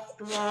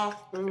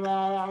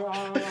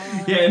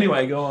 Yeah.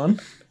 Anyway, go on.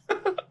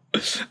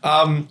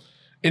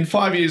 In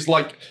 5 years,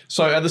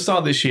 so at the start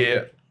of this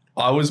year,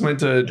 I was meant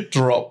to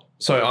drop.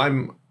 So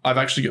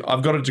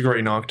I've got a degree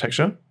in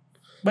architecture.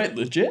 Wait,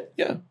 legit?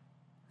 Yeah.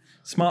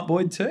 Smart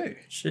boy too.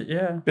 Shit,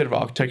 yeah. Bit of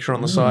architecture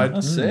on the side.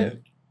 That's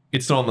sick.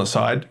 It's not on the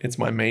side. It's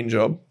my main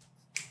job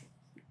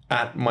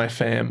at my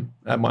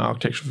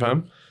architecture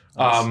firm.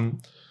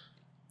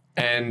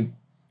 And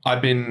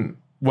I've been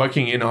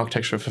working in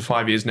architecture for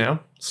 5 years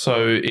now.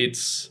 So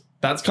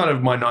that's kind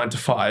of my 9 to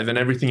 5, and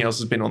everything else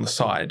has been on the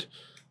side.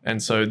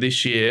 And so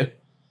this year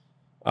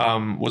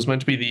was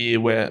meant to be the year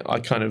where I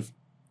kind of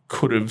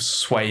could have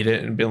swayed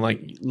it and been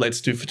like, let's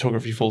do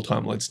photography full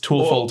time, let's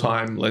tour full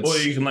time, Or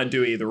you can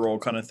do either or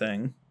kind of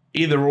thing.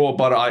 either or.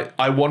 But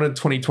I wanted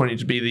 2020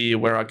 to be the year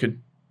where I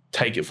could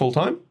take it full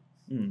time,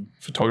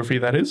 photography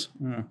that is.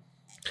 And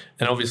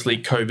obviously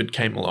COVID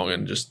came along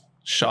and just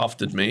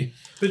shafted me.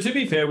 But to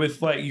be fair,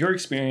 with your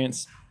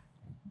experience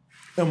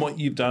and what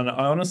you've done,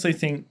 I honestly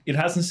think it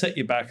hasn't set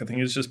you back. I think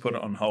it's just put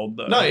it on hold,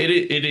 though. No, it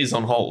is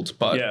on hold,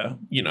 but Yeah.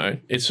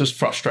 it's just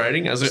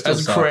frustrating as a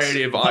sucks.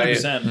 creative.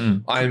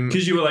 100%. I'm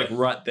Because you were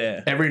right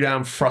there. every day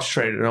I'm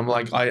frustrated. I'm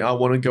like, I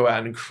want to go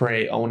out and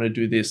create. I want to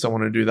do this. I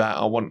want to do that.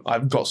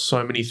 I've got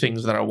so many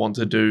things that I want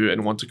to do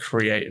and want to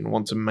create and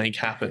want to make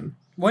happen.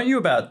 Weren't you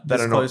about That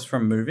this are not- close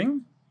from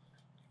moving?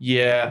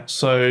 Yeah,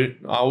 so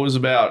I was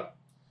about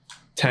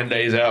 10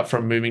 days out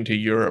from moving to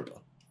Europe.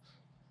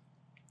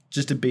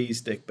 Just a bee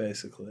stick,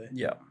 basically.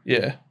 Yeah.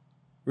 Yeah.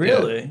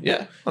 Really?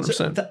 Yeah, 100%.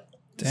 So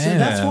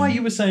that's why Damn.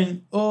 you were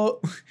saying, I'm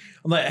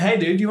like, hey,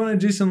 dude, you want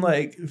to do some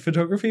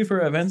photography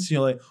for our events? And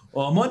you're like,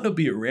 I might not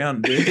be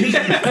around, dude.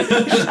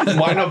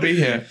 Might not be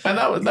here. And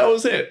that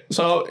was it.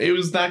 So it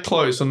was that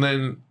close. And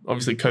then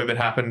obviously COVID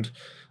happened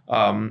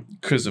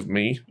because of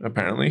me,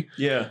 apparently.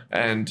 Yeah.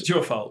 And It's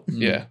your fault.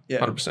 yeah, Yeah.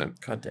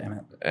 100%. God damn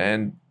it.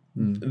 And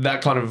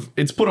that kind of,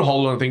 it's put a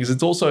hold on things.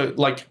 It's also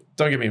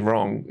don't get me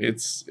wrong,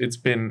 it's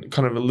been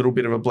kind of a little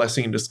bit of a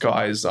blessing in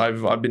disguise.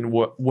 I've been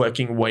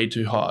working way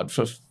too hard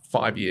for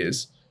 5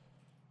 years.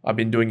 I've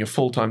been doing a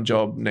full-time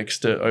job next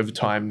to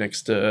overtime,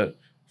 next to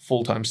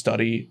full-time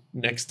study,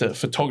 next to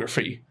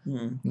photography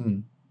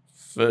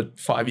for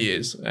 5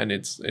 years, and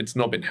it's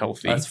not been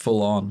healthy. That's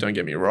full on. Don't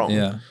get me wrong.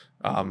 Yeah.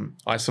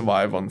 I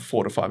survive on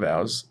 4 to 5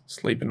 hours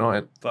sleep a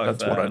night. Fuck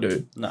That's what I that.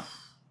 do. No.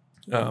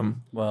 No,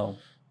 Well.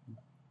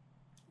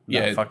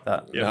 No, fuck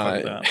that.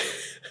 Yeah, fuck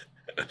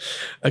that.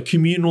 a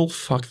communal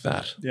fuck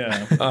that.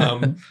 Yeah.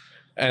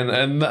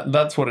 And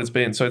that's what it's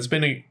been. So it's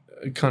been a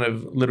kind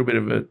of little bit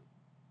of a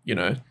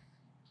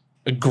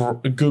a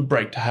good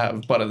break to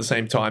have, but at the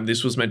same time,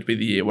 this was meant to be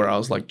the year where I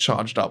was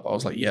charged up. I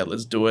was like, yeah,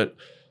 let's do it.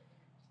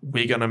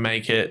 We're gonna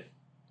make it.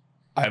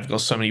 I've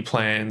got so many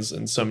plans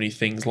and so many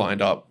things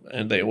lined up,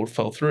 and they all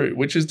fell through,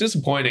 which is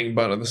disappointing.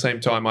 But at the same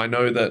time, I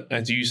know that,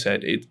 as you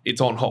said,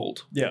 it's on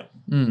hold. Yeah.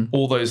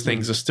 All those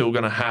things are still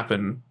going to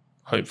happen,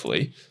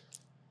 hopefully.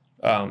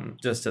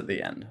 Just at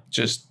the end.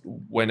 Just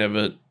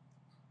whenever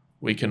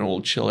we can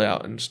all chill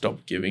out and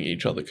stop giving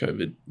each other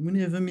COVID.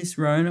 Whenever Miss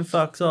Rona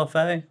fucks off,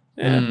 eh?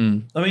 Yeah.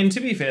 I mean, to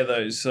be fair,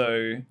 though,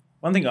 so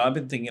one thing I've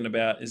been thinking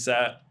about is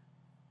that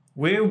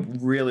we're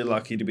really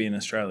lucky to be in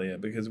Australia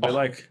because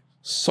we're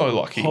So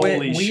lucky.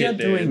 Holy we shit, are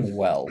dude. doing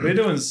well. We're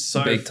doing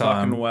so Big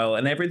time. fucking well,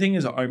 and everything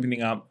is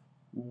opening up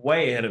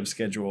way ahead of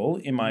schedule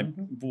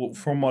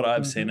from what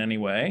I've seen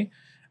anyway.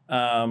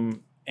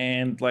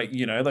 And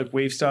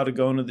we've started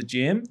going to the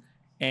gym,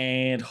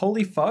 and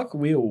holy fuck,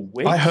 we are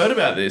weak. I heard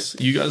about this.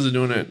 You guys are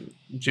doing a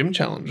gym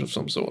challenge of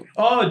some sort.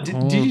 Oh,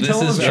 did you this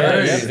tell is them true.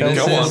 about Yeah, it?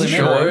 This Go on, is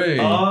show true.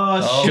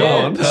 Oh, shit.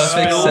 on.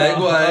 Perfect So-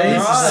 segue.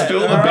 Alright, Spill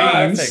the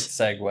alright. beans.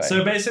 Perfect segue.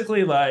 So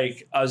basically,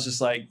 I was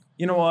just like,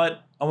 you know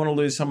what? I want to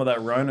lose some of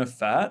that Rona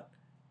fat.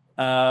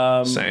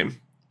 Same.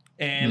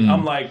 And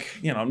I'm like,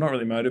 I'm not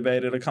really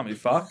motivated. I can't be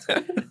fucked.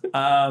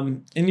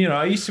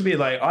 I used to be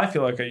I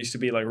feel like I used to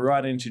be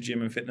right into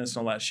gym and fitness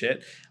and all that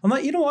shit. I'm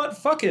like, you know what?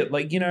 Fuck it.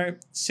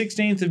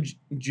 16th of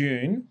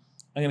June,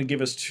 I'm going to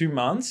give us 2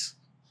 months.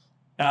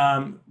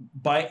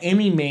 By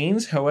any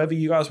means, however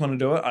you guys want to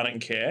do it, I don't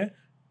care.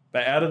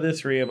 But out of the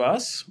 3 of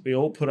us, we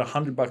all put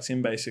 $100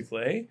 in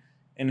basically.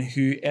 And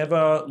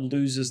whoever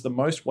loses the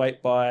most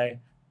weight by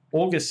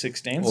August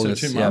 16th,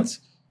 August, so 2 yeah. months,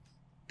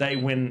 they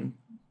win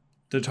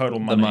the total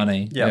The money.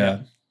 money. Yeah. Yeah.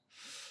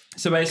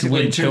 So To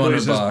basically, win two $200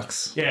 losers.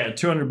 bucks. Yeah,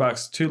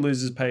 $200. Two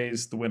losers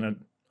pays the winner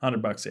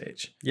 $100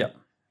 each. Yep.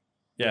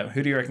 Yeah,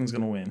 who do you reckon's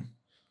going to win?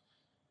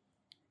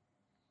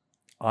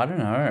 I don't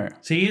know.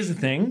 See, here's the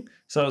thing.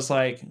 So it's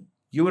like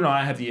you and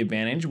I have the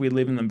advantage. We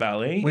live in the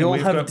valley. We and all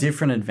we've have got-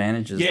 different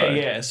advantages. Yeah, though.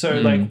 yeah.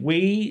 So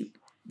we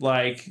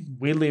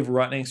live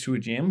right next to a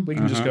gym. We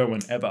can just go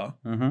whenever,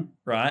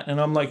 right?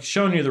 And I'm like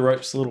showing you the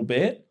ropes a little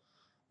bit,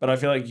 but I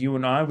feel like you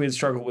and I we'd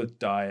struggle with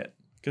diet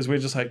because we're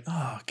just like,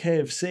 oh,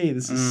 KFC,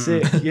 this is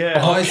sick.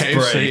 Yeah, Ice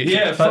KFC. break.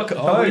 yeah. Fuck. but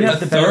we Oh, have A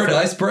the third benefit-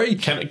 ice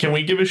break. Can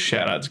we give a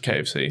shout out to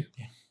KFC?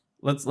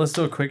 Let's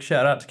do a quick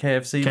shout out to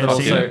KFC, but KFC,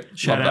 also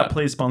shout love out. that.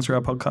 Please sponsor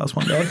our podcast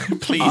one day.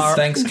 Please.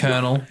 Thanks,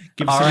 Colonel.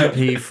 Give us some,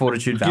 RIP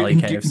Fortitude Valley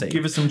KFC.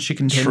 give us some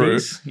chicken True.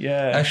 tendies.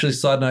 Yeah. Actually,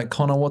 side note,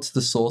 Connor, what's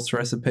the sauce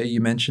recipe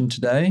you mentioned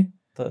today?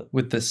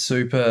 With the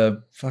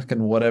super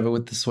fucking whatever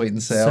with the sweet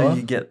and sour? So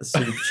you get the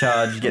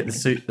supercharge, you get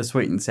the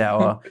sweet and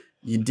sour.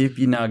 You dip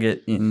your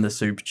nugget in the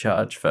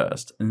supercharge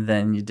first, and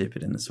then you dip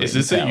it in the sweet Is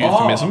and this a sour.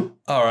 euphemism?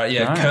 All right,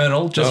 yeah, No.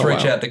 Colonel, just Oh,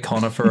 reach wow. out to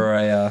Connor for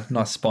a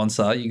nice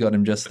sponsor. You got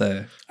him just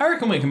there. I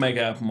reckon we can make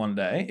it happen one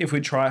day if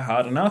we try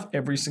hard enough.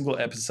 Every single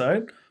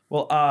episode,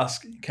 we'll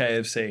ask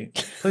KFC,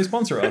 please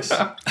sponsor us.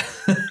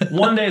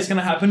 One day it's going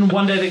to happen.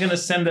 One day they're going to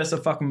send us a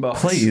fucking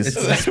box. Please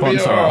That'd be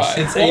sponsor all us.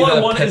 right. It's All I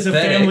either want is a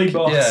pathetic- family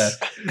box. Yeah.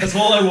 That's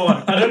all I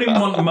want. I don't even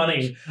want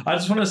money. I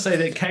just want to say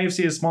that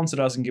KFC has sponsored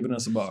us and given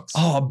us a box.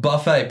 Oh, a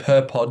buffet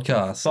per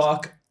podcast.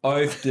 Fuck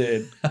oath,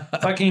 dude.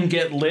 Fucking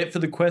get lit for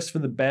the quest for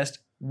the best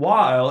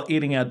while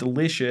eating our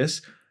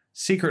delicious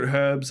Secret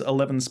Herbs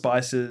 11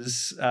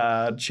 Spices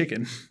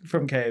chicken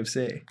from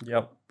KFC.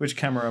 Yep. Which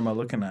camera am I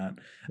looking at?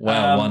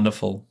 Wow,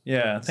 wonderful.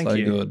 Yeah, thank so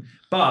you. good.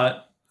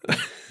 But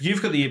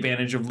you've got the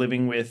advantage of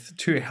living with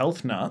two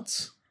health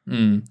nuts.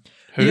 Mm.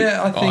 Who?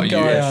 Yeah, I think you.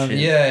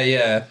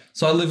 yeah.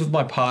 So I live with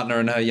my partner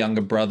and her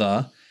younger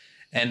brother,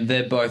 and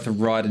they're both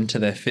right into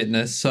their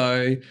fitness.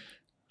 So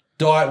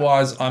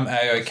diet-wise, I'm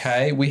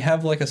A-okay. We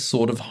have like a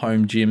sort of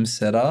home gym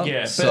setup.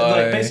 Yeah, but so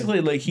like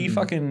basically, like he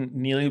fucking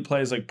nearly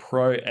plays like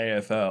pro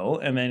AFL,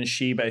 and then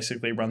she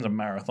basically runs a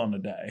marathon a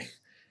day.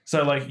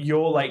 So like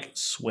you're like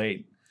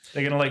sweet.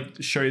 They're gonna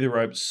like show you the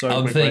ropes so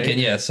I'm quickly. thinking,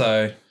 yeah.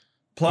 So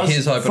Plus,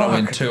 here's hoping I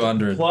win fuck.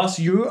 200. Plus,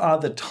 you are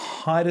the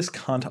tightest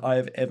cunt I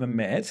have ever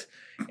met,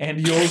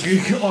 and you're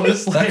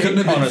honestly That couldn't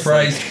have been honestly-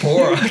 phrased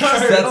poorer. 'cause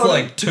No, that's hon-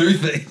 like two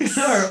things.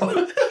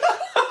 No,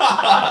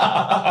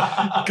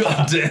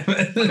 God damn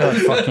it.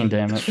 God fucking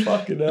damn it.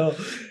 fucking hell.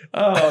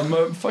 Oh,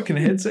 my fucking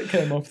headset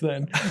came off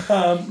then.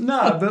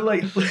 Nah, but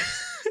like,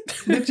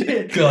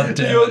 legit. God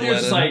damn you're, it, you're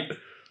just Lennon. like,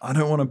 I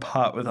don't want to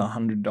part with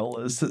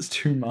 $100. That's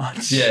too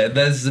much. Yeah,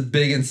 there's a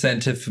big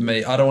incentive for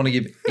me. I don't want to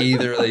give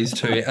either of these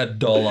two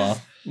 $1.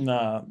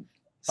 Nah.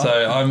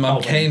 So I'm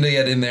I'll keen to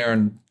get in there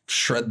and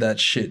shred that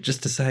shit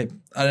just to say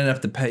I don't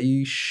have to pay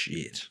you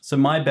shit. So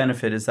my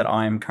benefit is that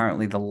I am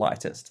currently the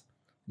lightest.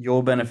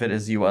 Your benefit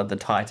is you are the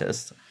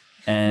tightest,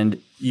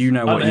 and you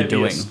know I'm what the you're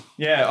doing. heaviest.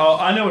 Yeah,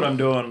 I know what I'm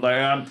doing. Like,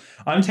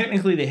 I'm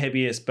technically the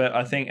heaviest, but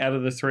I think out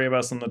of the three of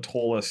us, I'm the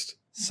tallest.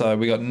 So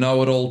we got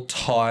know-it-all,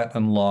 tight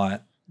and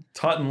light.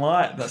 Tight and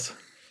light. That's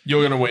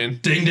You're gonna win.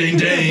 Ding, ding,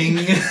 ding.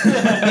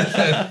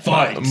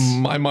 Fight.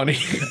 My money.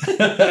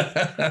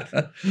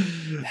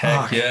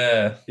 Heck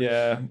yeah.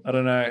 yeah. I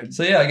don't know.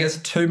 So yeah, I guess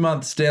 2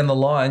 months down the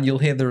line, you'll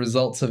hear the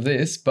results of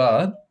this,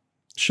 but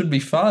should be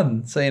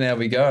fun seeing how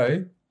we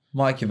go.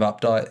 Might give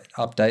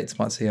updates,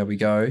 might see how we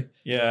go.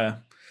 Yeah.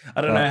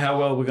 I don't know how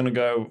well we're gonna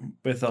go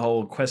with the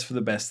whole quest for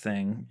the best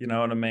thing. You know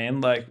what I mean?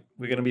 Like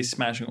we're gonna be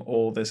smashing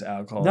all this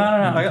alcohol. No,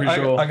 I'm I pretty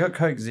sure. got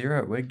Coke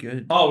Zero. We're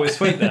good. Oh, we're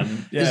sweet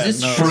then. Yeah, Is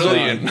this no, it's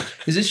Brilliant. fine.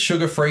 Is this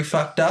sugar-free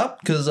fucked up?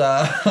 Because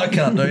I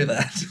can't do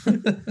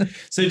that.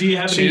 So do you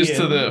have Cheers any,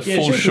 to the full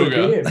cheers to the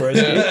sugar. beer, bro.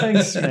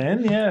 Thanks,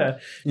 man. Yeah.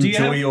 Do you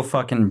Enjoy have, your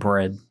fucking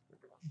bread.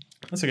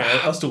 That's okay.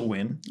 I'll still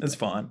win. It's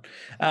fine.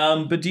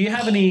 But do you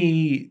have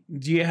any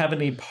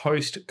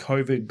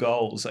post-COVID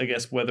goals? I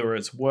guess whether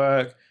it's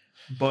work,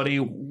 body,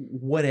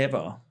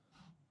 whatever.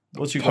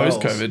 What's your goals?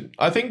 Post-COVID.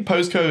 I think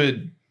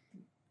post-COVID,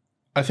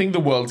 I think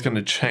the world's going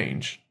to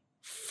change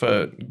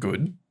for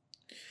good,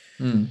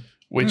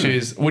 which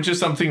is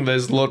something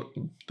there's a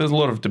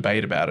lot of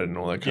debate about it and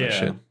all that kind of Yeah.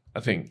 shit. I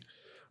think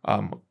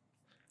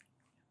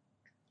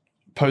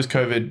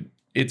post-COVID,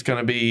 it's going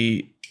to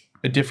be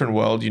a different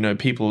world. You know,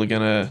 people are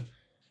going to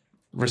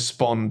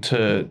respond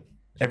to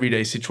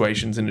everyday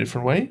situations in a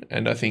different way,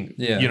 and I think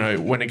you know,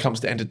 when it comes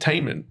to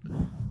entertainment,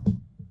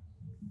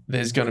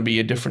 there's going to be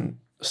a different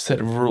set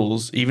of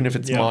rules, even if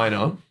it's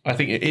minor. I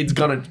think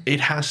it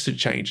has to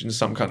change in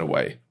some kind of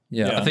way.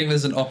 Yeah, I think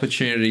there's an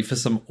opportunity for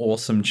some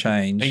awesome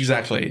change.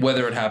 Exactly.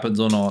 Whether it happens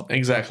or not,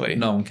 Exactly.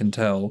 no one can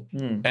tell.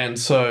 And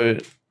so,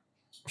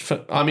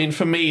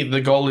 for me,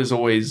 the goal is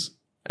always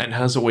and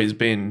has always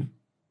been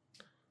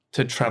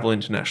to travel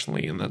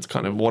internationally, and that's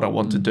kind of what I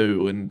want to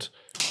do. And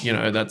you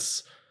know,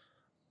 that's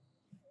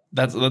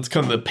kind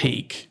of the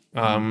peak.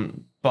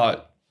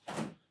 But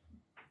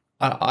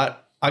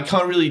I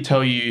can't really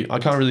tell you. I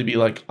can't really be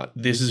like,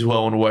 this is who I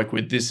want to work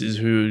with. This is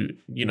who,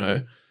 you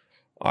know,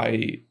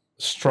 I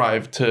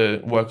strive to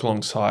work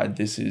alongside.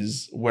 This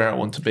is where I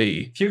want to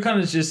be. Few kind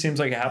of just seems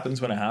like it happens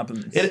when it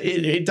happens.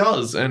 It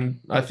does, and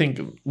I think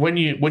when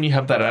you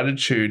have that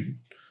attitude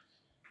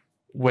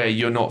where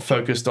you're not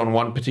focused on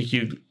one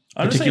particular.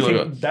 I honestly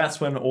think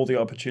that's when all the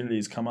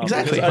opportunities come up.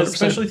 Exactly, Because I 100%.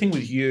 especially think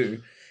with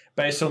you,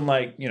 based on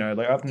like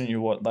I've known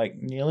you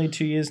nearly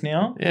 2 years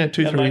now. Yeah,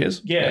 2-3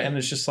 years. Yeah, and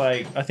it's just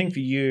like I think for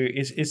you,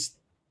 it's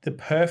the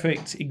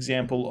perfect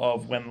example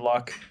of when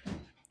luck.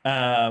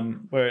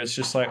 Where it's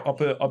just like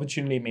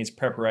opportunity meets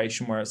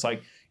preparation, where it's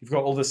like you've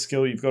got all this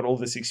skill, you've got all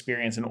this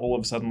experience, and all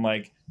of a sudden,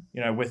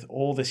 with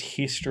all this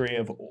history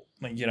of,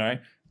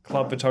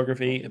 club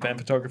photography, event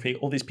photography,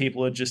 all these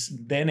people are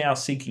they're now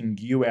seeking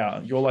you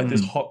out. You're like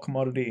this hot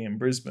commodity in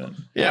Brisbane.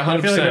 Yeah, 100%.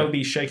 I feel like they'll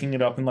be shaking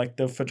it up in like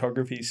the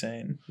photography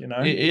scene,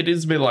 It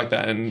is a bit like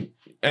that,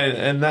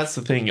 and that's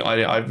the thing.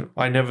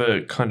 I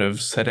never kind of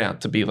set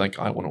out to be like,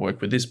 I want to work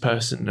with this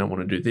person, and I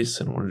want to do this,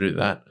 and I want to do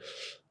that.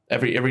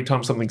 Every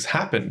time something's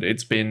happened,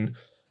 it's been,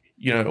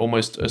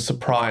 almost a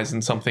surprise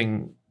and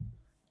something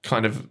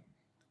kind of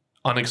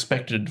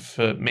unexpected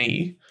for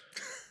me.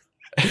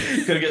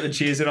 Gotta get the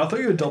cheers in. I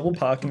thought you were double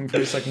parking for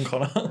a second,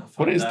 Connor.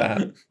 What is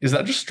that? Is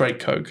that just straight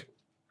Coke?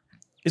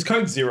 Is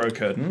Coke zero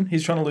curtain?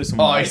 He's trying to lose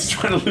some Oh, weight. he's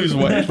trying to lose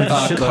weight.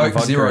 Shitload of Coke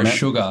vodka Zero in it.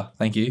 sugar,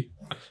 thank you.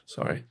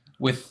 Sorry.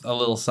 With a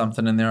little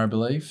something in there, I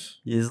believe.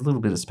 Yeah, there's a little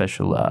bit of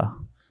special.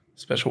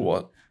 Special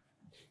what?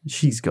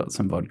 She's got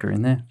some vodka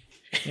in there.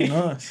 Yeah,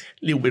 nice.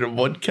 A little bit of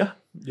vodka.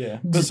 Yeah.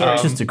 But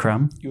sorry, Just a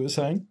crumb. you were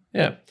saying?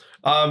 Yeah.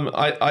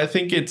 I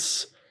think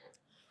it's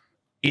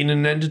in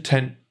an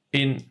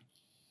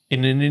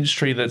in an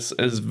industry that's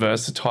as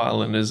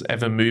versatile and as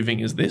ever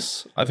moving as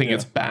this. I think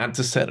it's bad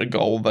to set a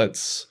goal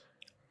that's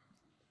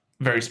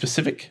very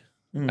specific.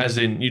 As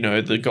in,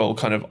 the goal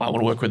kind of, I want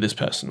to work with this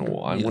person,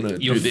 or I want to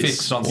do You're this.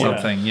 fixed on Or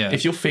something, yeah.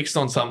 If you're fixed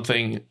on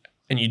something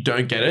and you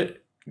don't get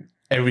it,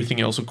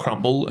 everything else will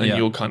crumble, and Yeah.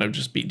 you'll kind of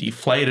just be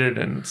deflated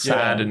and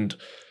sad. Yeah. And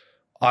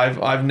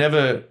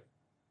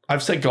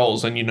I've set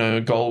goals, and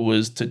a goal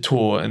was to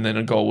tour, and then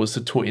a goal was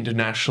to tour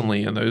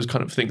internationally, and those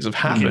kind of things have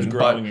happened.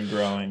 Growing and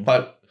growing.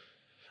 But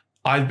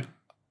I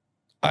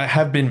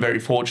have been very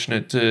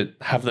fortunate to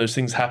have those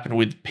things happen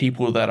with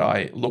people that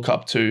I look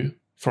up to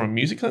from a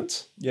music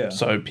sense. Yeah.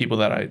 So people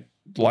that I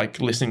like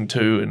listening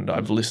to and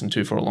I've listened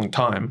to for a long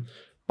time.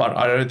 But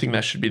I don't think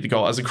that should be the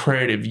goal. As a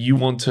creative,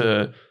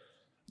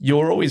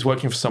 you're always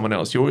working for someone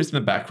else. You're always in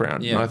the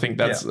background. Yeah. And I think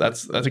that's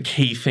a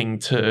key thing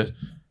to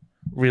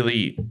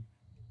really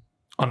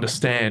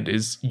understand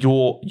is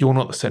you're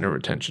not the center of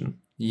attention.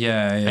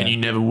 Yeah. And you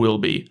never will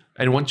be.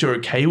 And once you're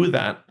okay with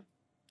that,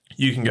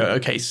 you can go,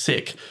 okay,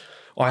 sick.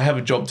 I have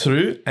a job to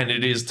do, and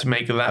it is to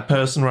make that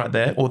person right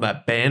there, or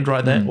that band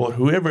right there, or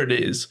whoever it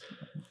is.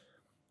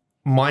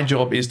 My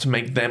job is to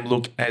make them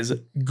look as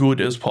good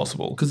as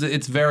possible. Because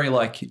it's very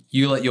like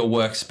you let your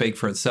work speak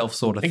for itself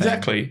sort of thing.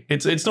 Exactly.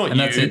 It's not And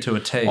you. that's it to a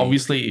T.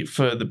 Obviously,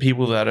 for the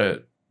people that are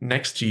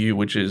next to you,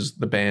 which is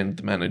the band,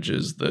 the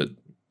managers, the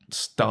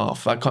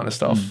staff, that kind of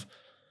stuff,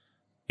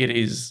 it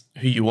is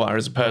who you are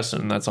as a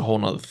person. That's a whole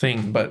nother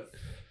thing. But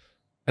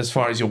as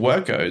far as your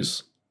work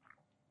goes,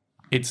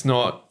 it's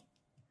not.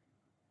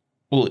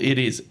 Well, it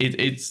is.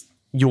 It's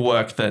your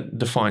work that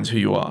defines who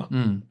you are.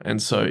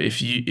 And so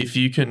if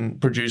you can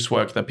produce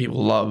work that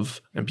people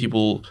love and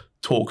people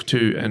talk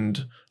to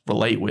and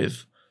relate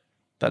with,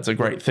 that's a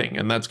great thing.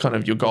 And that's kind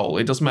of your goal.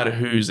 It doesn't matter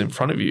who's in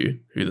front of you,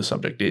 who the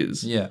subject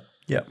is. Yeah.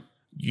 Yeah.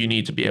 You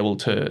need to be able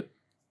to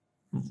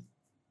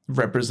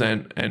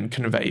represent and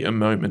convey a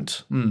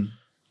moment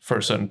for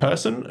a certain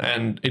person.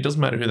 And it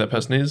doesn't matter who that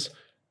person is.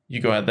 You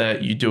go out there,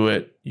 you do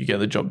it, you get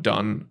the job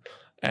done,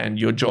 and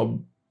your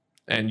job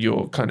and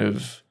your kind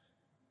of,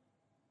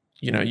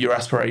 your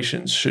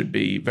aspirations should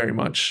be very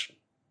much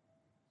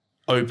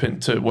open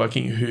to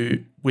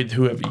working with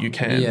whoever you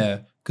can. Yeah.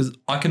 Because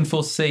I can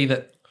foresee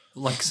that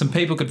like some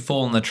people could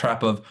fall in the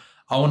trap of,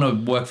 I want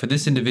to work for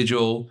this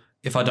individual.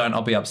 If I don't,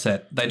 I'll be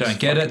upset. They don't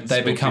get it.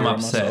 They become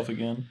upset.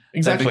 Again.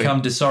 Exactly. They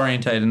become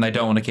disorientated and they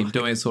don't want to keep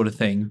doing it sort of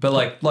thing.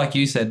 But like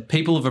you said,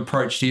 people have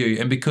approached you,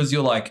 and because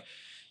you're like,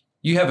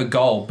 you have a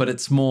goal, but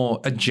it's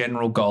more a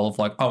general goal of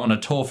like, I want to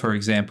tour, for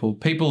example.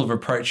 People have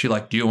approached you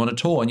like, do you want to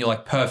tour? And you're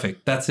like,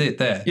 perfect. That's it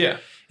there. Yeah.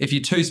 If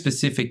you're too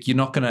specific, you're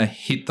not going to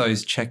hit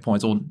those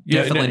checkpoints, or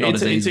definitely not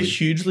as easily. It's a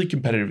hugely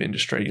competitive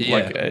industry. Yeah.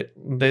 Like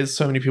there's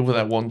so many people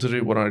that want to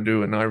do what I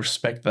do, and I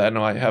respect that. And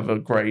I have a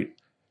great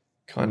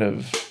kind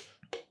of,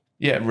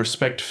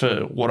 respect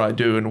for what I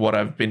do and what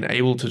I've been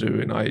able to do.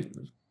 And I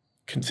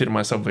consider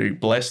myself very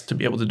blessed to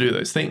be able to do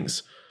those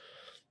things.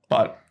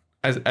 But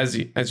as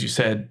you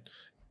said,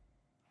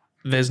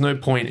 there's no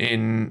point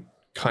in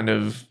kind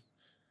of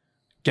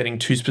getting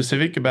too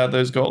specific about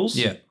those goals.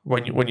 Yeah.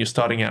 When you're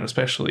starting out,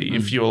 especially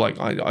if you're like,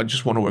 I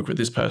just want to work with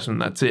this person,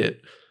 that's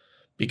it.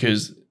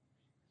 Because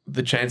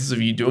the chances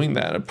of you doing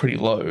that are pretty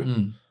low,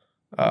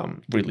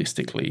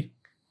 realistically,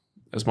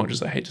 as much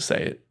as I hate to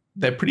say it.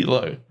 They're pretty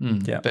low.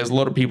 Yeah. There's a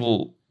lot of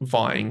people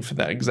vying for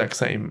that exact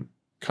same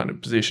kind of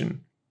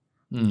position.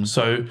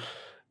 So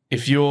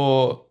if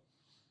you're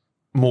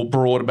more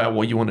broad about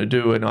what you want to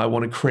do, and I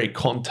want to create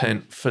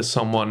content for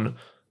someone,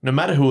 no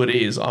matter who it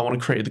is. I want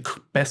to create the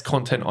best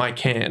content I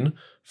can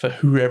for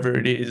whoever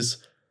it is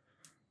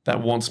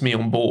that wants me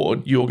on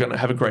board. You're going to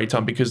have a great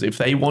time, because if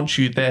they want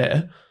you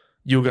there,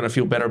 you're going to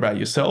feel better about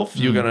yourself.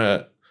 You're going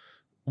to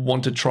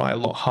want to try a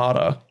lot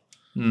harder,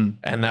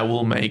 and that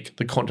will make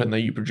the content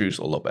that you produce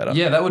a lot better.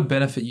 Yeah, that would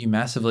benefit you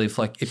massively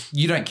if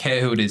you don't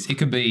care who it is. It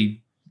could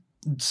be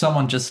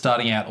someone just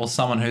starting out or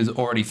someone who's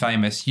already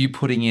famous, you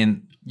putting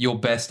in your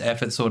best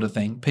effort sort of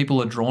thing.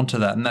 People are drawn to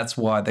that, and that's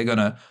why they're going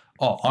to,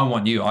 I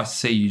want you. I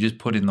see you just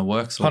put in the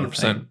work sort of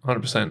thing.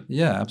 100%.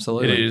 Yeah,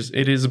 absolutely.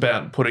 It is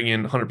about putting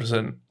in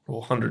 100%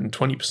 or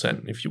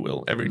 120%, if you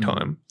will, every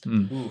time.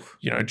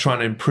 Trying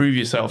to improve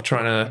yourself,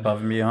 trying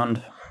Above and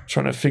beyond.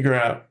 to figure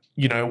out,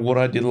 what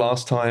I did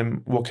last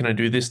time, what can I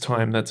do this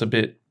time that's a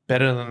bit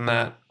better than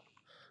that.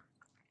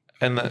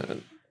 And that,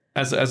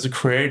 as a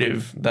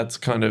creative, that's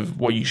kind of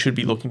what you should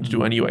be looking to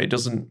do anyway. It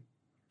doesn't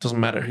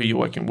matter who you're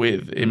working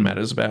with. It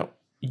matters about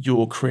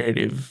your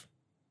creative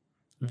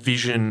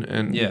vision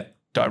and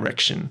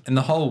direction. And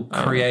the whole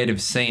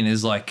creative scene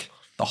is the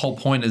whole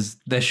point is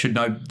there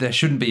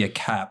shouldn't be a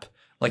cap.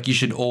 You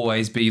should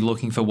always be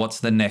looking for what's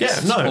the next.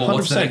 Yeah, no, 100%.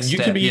 What's the next you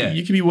step.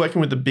 could be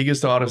working with the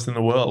biggest artist in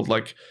the world.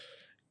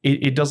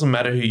 It doesn't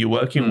matter who you're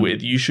working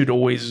with. You should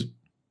always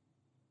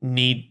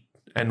need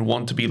and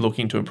want to be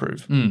looking to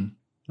improve. Be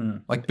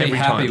Every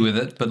happy time. with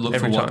it, but look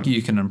Every for what time.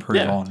 you can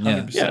improve on. Yeah.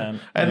 100%. Yeah,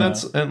 and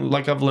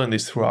I've learned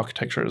this through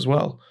architecture as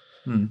well.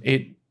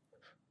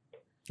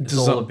 It's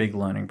all a big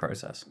learning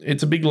process.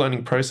 It's a big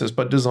learning process,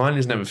 but design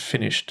is never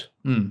finished.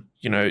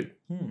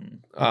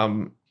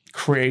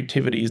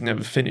 Creativity is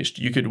never finished.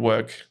 You could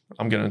work.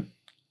 I'm going to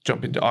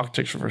jump into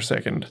architecture for a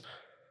second.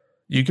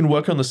 You can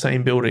work on the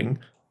same building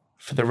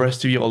for the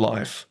rest of your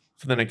life,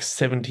 for the next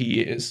 70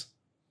 years,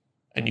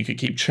 and you could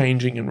keep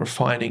changing and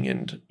refining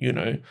and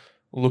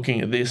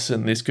looking at this,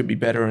 and this could be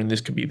better, and this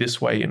could be this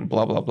way, and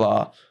blah blah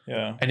blah.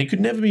 Yeah. And it could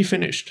never be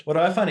finished. What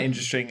I find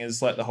interesting is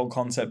the whole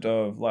concept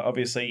of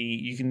obviously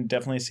you can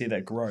definitely see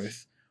that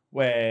growth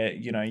where,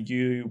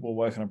 you will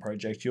work on a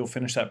project, you'll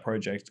finish that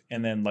project,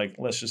 and then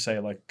let's just say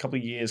a couple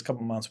of years,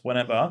 couple of months,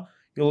 whenever,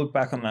 you'll look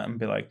back on that and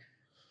be like,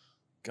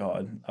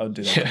 God, I would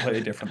do that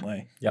completely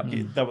differently. Yep.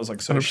 That was so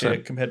 100%.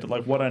 shit compared to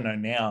what I know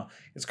now.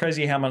 It's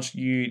crazy how much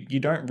you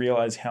don't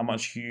realize how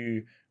much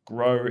you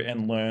grow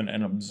and learn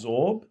and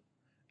absorb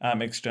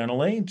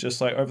externally,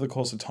 just over the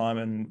course of time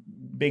and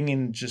being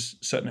in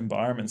just certain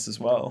environments as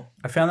well.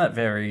 I found that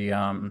very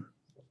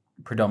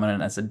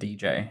predominant as a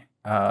DJ.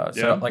 I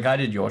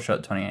did Your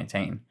Shot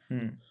 2018,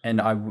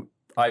 and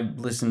I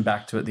listened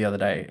back to it the other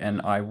day,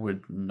 and I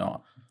would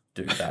not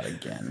do that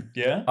again.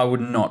 Yeah, I would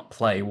not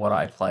play what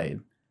I played.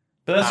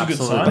 but that's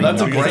Absolutely. a good sign. But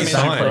that's a Because great it means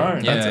you've sign.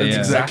 grown. Yeah. That's exactly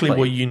Exactly.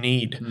 what you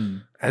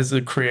need as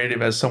a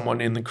creative, as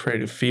someone in the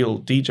creative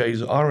field.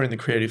 DJs are in the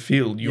creative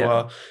field. You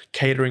are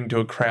catering to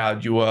a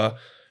crowd. You are,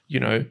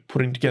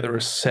 putting together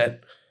a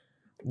set,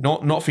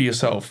 not for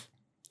yourself.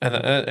 And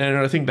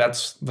I think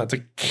that's a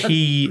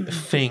key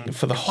thing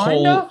for the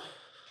whole.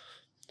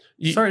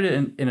 Sorry to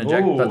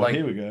interject, Ooh, but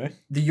here we go.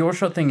 the Your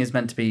Shot thing is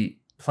meant to be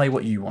play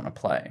what you want to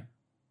play.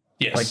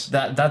 Yes.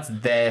 That's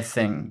their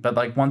thing.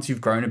 But once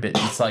you've grown a bit,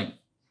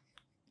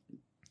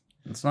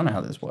 it's not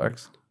how this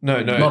works.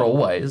 No. Not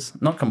always,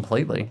 not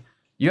completely.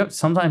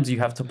 Sometimes you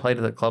have to play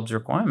to the club's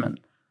requirement.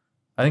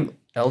 I think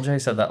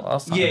LJ said that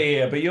last time.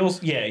 Yeah, but you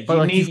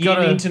you've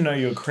gotta- need to know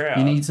your crowd.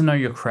 You need to know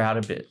your crowd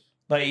a bit.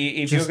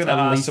 if just you're going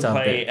to at ask least to a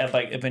play bit.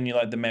 at a venue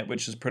like the Met,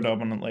 which is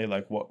predominantly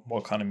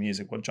what kind of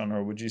music, what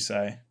genre would you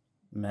say?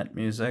 Met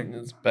music.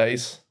 It's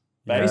bass.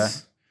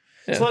 Bass.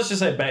 Yeah. So let's just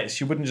say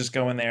bass. You wouldn't just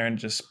go in there and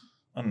just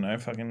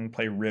fucking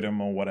play rhythm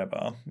or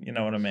whatever. You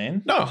know what I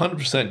mean? No,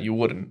 100% you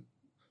wouldn't.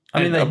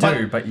 I mean, they But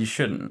do, but you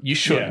shouldn't. You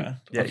shouldn't. Yeah.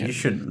 Yeah, Okay. you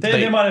shouldn't.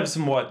 They might have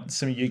some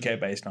UK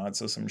based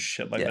nights or some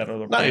shit like Yeah. that.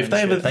 Or No, if they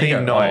have a shit. They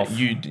theme go night, off.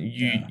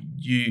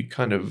 you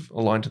kind of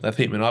align to that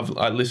theme. And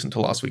I listened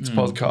to last week's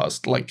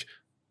podcast.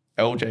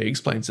 LJ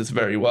explains this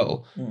very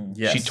well.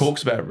 Yes. She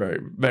talks about it very,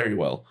 very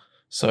well.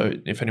 So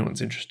if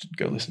anyone's interested,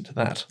 go listen to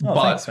that. Oh,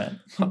 but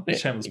thanks, man.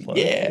 Shameless plug.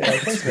 Yeah.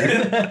 Thanks,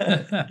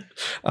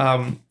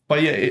 man.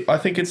 But yeah, I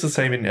think it's the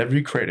same in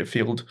every creative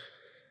field.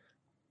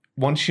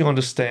 Once you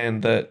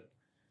understand that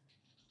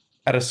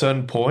at a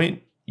certain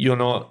point, you're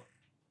not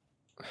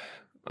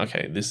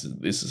okay. This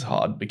is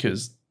hard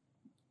because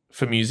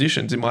for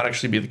musicians, it might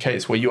actually be the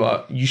case where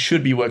you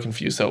should be working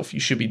for yourself. You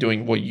should be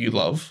doing what you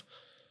love,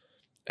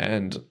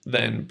 and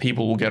then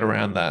people will get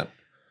around that,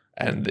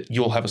 and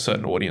you'll have a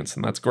certain audience,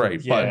 and that's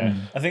great. Yeah,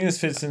 I think this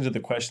fits into the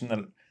question that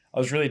I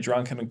was really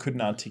drunk and I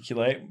couldn't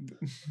articulate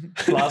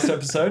last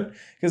episode,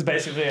 because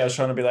basically I was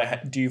trying to be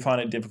like, do you find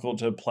it difficult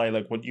to play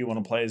what you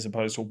want to play as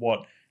opposed to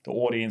what the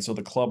audience or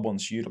the club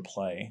wants you to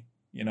play?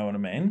 You know what I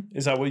mean?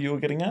 Is that what you were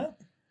getting at?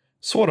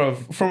 Sort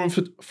of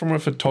from a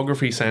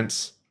photography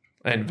sense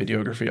and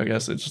videography, I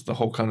guess. It's just the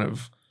whole kind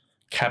of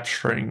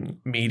capturing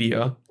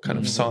media kind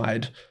of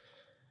side.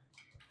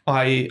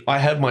 I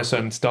have my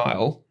certain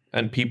style,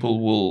 and people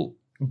will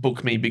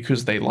book me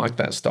because they like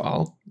that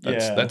style.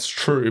 That's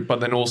true. But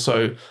then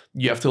also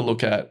you have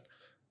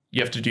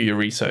to do your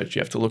research.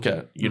 You have to look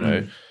at, you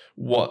know,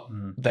 what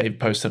they've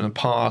posted in the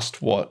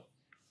past, what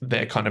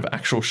their kind of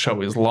actual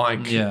show is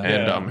like,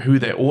 and who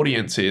their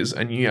audience is,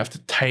 and you have to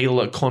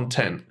tailor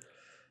content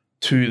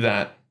to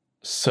that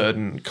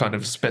certain kind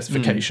of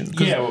specification.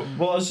 Yeah,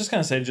 well, I was just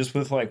going to say, just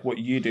with like what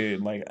you do,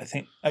 like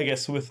I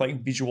guess with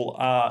like visual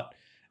art,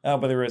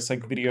 whether it's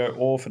like video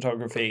or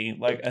photography,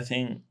 like I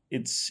think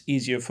it's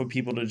easier for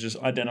people to just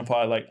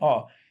identify like,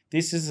 oh,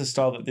 this is the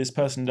style that this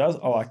person does.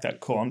 I like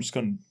that. Cool. I'm just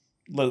going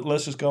to,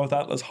 let's just go with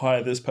that. Let's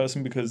hire this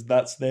person because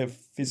that's their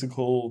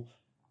physical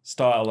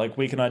style. Like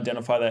we can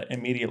identify that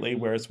immediately.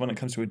 Whereas when it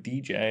comes to a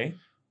DJ,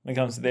 when it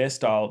comes to their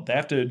style, they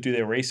have to do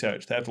their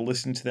research. They have to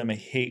listen to them a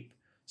heap.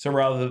 So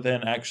rather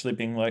than actually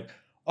being like,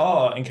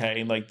 oh,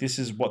 okay, like this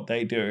is what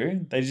they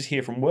do, they just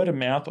hear from word of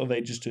mouth, or they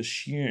just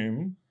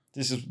assume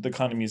this is the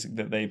kind of music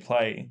that they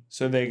play.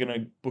 So they're going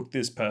to book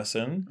this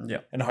person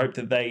and hope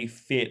that they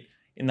fit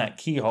in that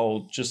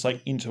keyhole, just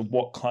like into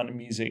what kind of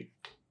music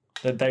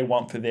that they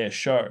want for their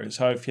show.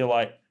 So I feel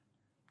like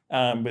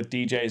with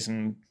DJs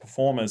and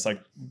performers,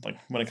 like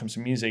when it comes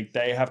to music,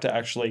 they have to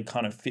actually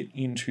kind of fit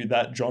into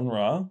that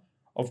genre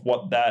of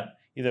what that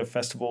either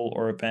festival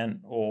or event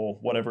or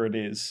whatever it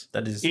is.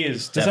 Does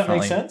that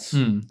make sense?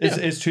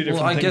 It's two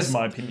different things in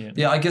my opinion.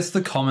 Yeah, I guess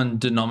the common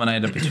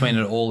denominator between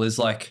it all is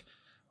like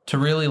to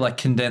really like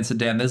condense it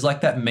down. There's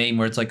like that meme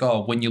where it's like,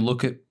 oh, when you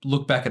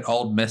look back at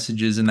old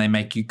messages and they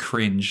make you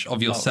cringe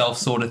of yourself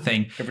sort of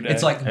thing.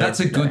 It's like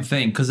that's a good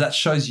thing because that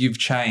shows you've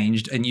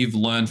changed and you've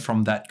learned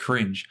from that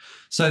cringe.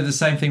 So the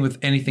same thing with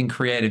anything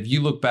creative.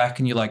 You look back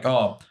and you're like,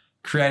 oh,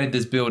 created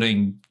this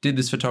building, did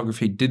this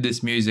photography, did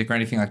this music or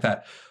anything like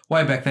that.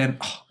 Way back then,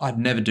 I'd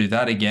never do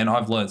that again.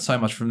 I've learned so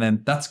much from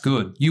them. That's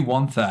good. You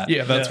want that.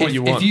 Yeah, that's what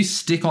you want. If you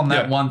stick on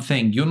that one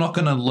thing, you're not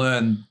going to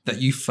learn that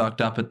you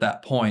fucked up at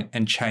that point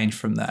and change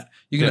from that.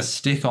 You're going to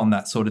stick on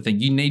that sort of thing.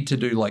 You need to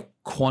do like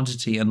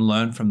quantity and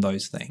learn from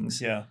those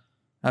things. Yeah.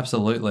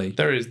 Absolutely.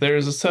 There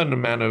is a certain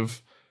amount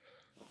of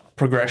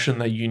progression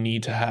that you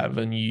need to have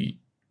and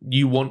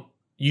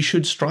you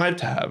should strive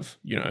to have,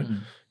 you know.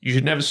 You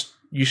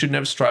should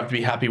never strive to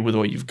be happy with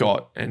what you've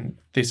got and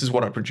this is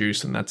what I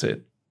produce and that's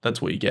it. That's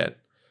what you get.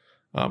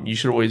 You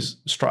should always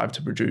strive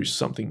to produce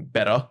something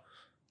better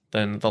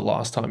than the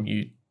last time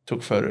you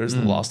took photos,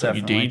 the last time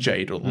you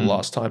DJ'd, or the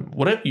last time,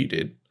 whatever you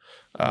did.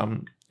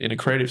 In a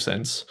creative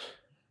sense,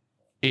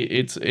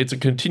 it's a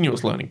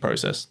continuous learning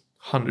process,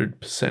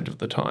 100% of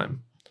the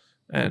time.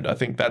 And I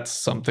think that's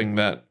something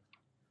that,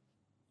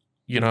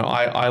 you know,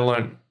 I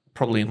learned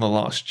probably in the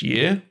last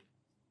year.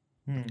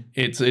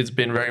 It's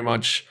been very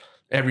much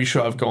every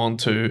show I've gone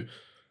to,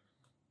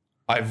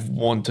 I've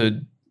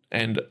wanted.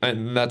 And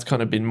that's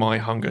kind of been my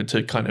hunger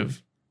to kind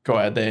of go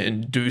out there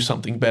and do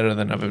something better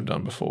than I've ever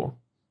done before.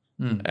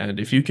 And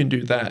if you can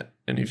do that,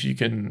 and if you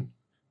can,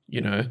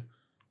 you know,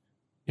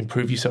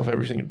 improve yourself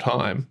every single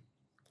time,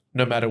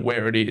 no matter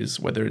where it is,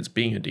 whether it's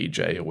being a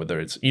DJ or whether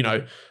it's, you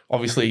know,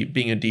 obviously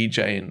being a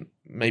DJ and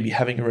maybe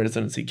having a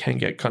residency can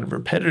get kind of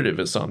repetitive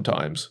at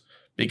sometimes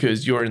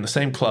because you're in the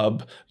same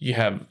club, you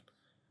have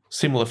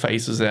similar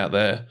faces out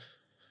there.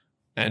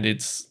 And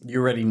you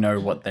already know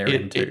what they're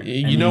into.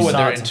 You know what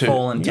they're into.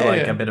 Fall into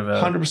like a bit of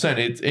a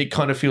 100%. It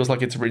kind of feels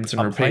like it's rinse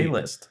and repeat.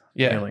 Playlist.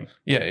 Yeah, really.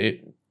 Yeah.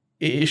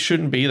 It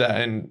shouldn't be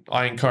that. And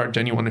I encourage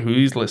anyone who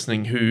is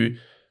listening who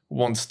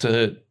wants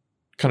to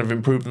kind of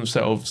improve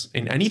themselves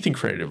in anything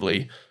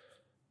creatively.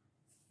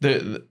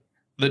 The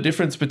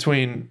difference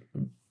between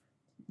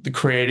the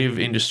creative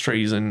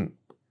industries and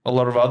a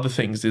lot of other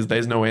things is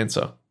there's no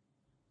answer.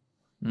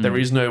 There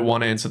is no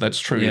one answer that's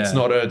true. Yeah. It's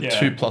not a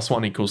 2 +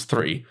 1 =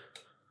 3.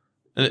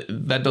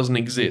 That doesn't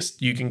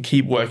exist. You can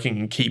keep working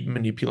and keep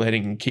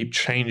manipulating and keep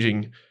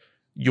changing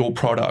your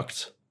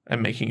product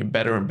and making it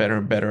better and better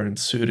and better and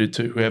suited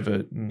to whoever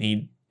it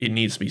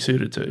needs to be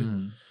suited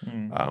to.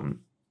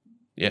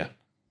 Yeah.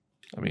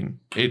 I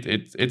mean,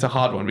 it's a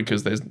hard one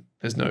because there's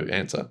no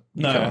answer.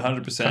 No,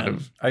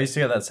 100%. I used to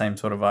get that same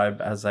sort of vibe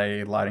as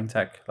a lighting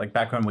tech. Like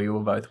back when we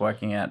were both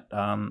working at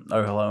Oh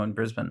Hello in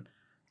Brisbane.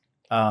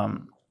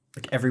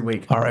 Like every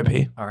week.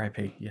 R.I.P.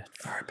 Yeah.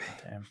 R.I.P.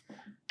 Damn.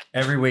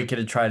 Every week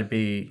it'd try to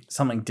be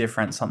something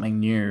different, something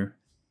new.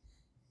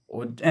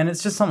 And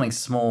it's just something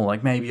small.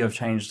 Like maybe I've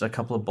changed a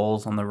couple of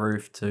balls on the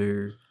roof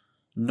to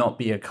not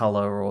be a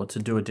color or to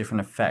do a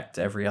different effect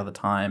every other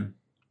time.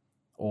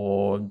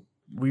 Or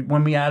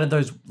when we added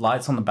those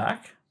lights on the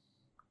back,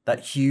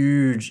 that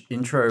huge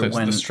intro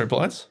the strip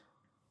lights?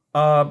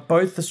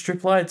 Both the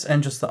strip lights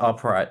and just the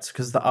uprights.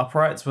 Because the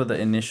uprights were the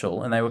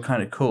initial and they were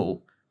kind of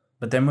cool.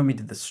 But then when we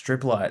did the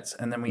strip lights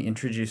and then we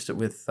introduced it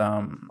with...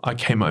 I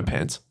came my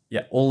pants.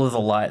 Yeah, all of the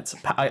lights.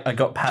 I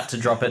got Pat to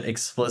drop it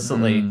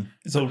explicitly.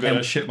 It's all good.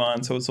 I shit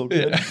mine, so it's all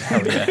good. Yeah.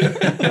 Hell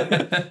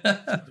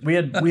yeah. we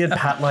had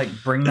Pat like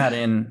bring that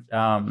in.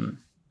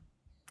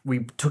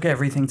 We took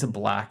everything to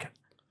black,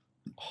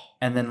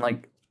 and then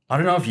like I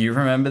don't know if you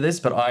remember this,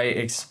 but I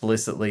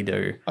explicitly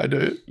do. I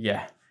do.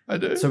 Yeah, I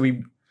do. So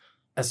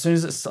as soon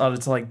as it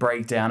started to like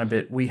break down a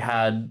bit, we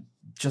had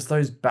just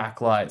those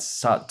backlights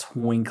start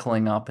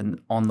twinkling up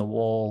and on the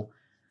wall,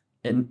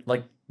 and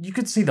like you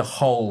could see the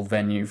whole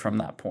venue from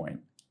that point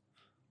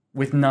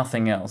with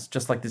nothing else,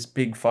 just like this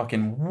big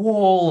fucking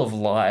wall of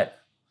light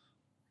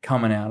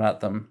coming out at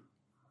them.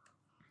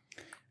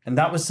 And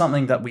that was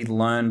something that we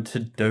learned to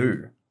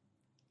do.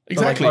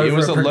 Exactly. Like, it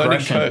was a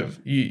learning progression.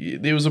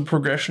 curve. There was a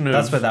progression of...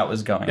 That's where that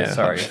was going. Yeah.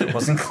 Sorry, it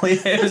wasn't clear.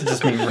 It was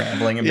just me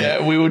rambling a bit.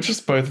 Yeah, we were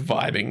just both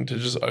vibing to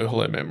just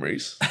Oholo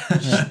memories.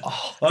 That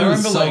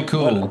was so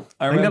cool. I I think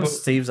that remember.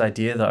 was Steve's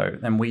idea though,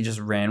 and we just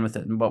ran with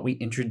it, but we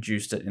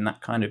introduced it in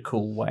that kind of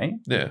cool way.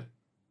 Yeah.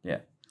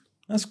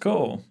 That's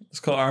cool. It's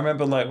cool. I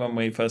remember like when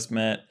we first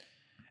met,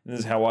 and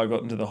this is how I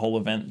got into the whole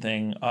event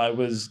thing. I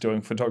was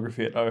doing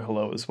photography at Oh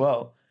Hello as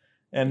well.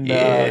 And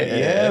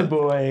Yeah.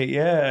 boy.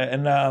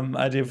 And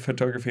I did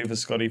photography for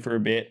Scotty for a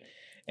bit.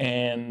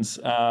 And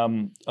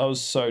I was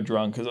so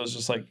drunk because I was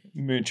just like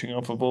mooching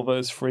off of all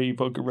those free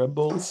vodka Red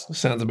Bulls.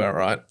 Sounds about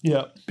right.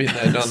 Yeah. Been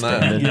there, done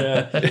that.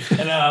 Yeah.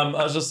 And I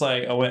was just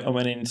like, I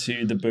went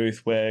into the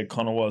booth where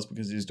Connor was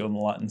because he was doing the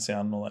light and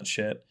sound and all that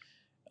shit.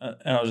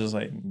 And I was just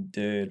like,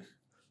 dude,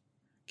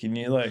 can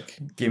you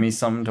Give me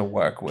something to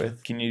work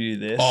with. can you do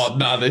this? Oh,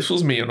 no, this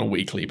was me on a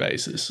weekly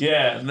basis.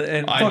 Yeah.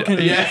 And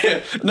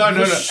Yeah. No.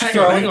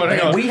 Hang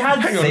on. We had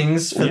Hang on.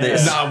 things for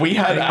this. No, we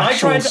had I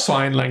actual tried to-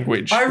 sign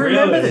language. I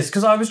remember Really? this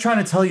because I was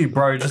trying to tell you,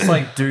 bro, just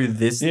like do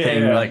this Yeah,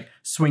 thing, yeah. like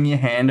swing your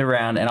hand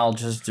around and I'll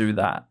just do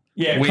that.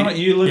 Yeah, We- Connor,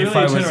 you literally if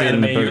I turned was around in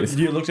to the me, booth.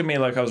 you looked at me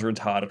like I was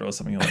retarded or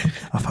something. You're like,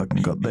 I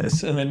fucking got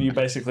this. And then you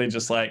basically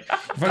just like,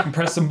 fucking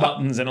press some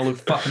buttons and it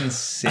looked fucking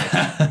sick.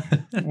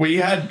 We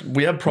had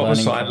proper Learning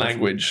sign curve.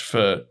 language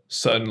for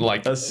certain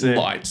like That's sick.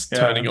 lights Yeah.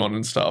 turning on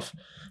and stuff.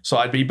 So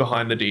I'd be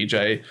behind the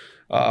DJ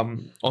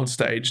on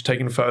stage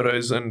taking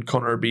photos, and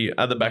Connor would be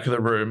at the back of the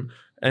room,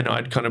 and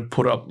I'd kind of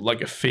put up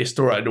like a fist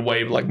or I'd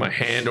wave like my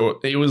hand, or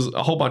it was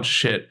a whole bunch of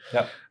shit.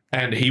 Yep.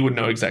 And he would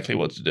know exactly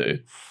what to do.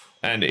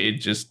 And it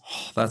just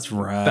That's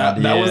rad.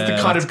 that was the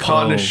Yeah, kind that's of cool.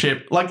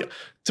 partnership. Like,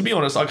 to be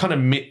honest, I kind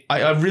of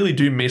I really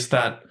do miss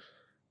that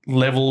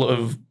level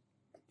of,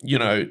 you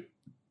know,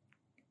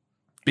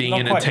 being Not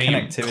in a quite team.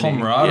 connectivity.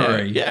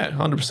 Camaraderie. Yeah,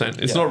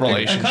 100%. It's Yeah. not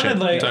relationship. kind of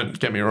like- Don't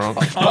get me wrong.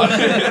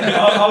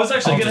 I was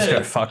actually I'll just go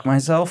gonna. fuck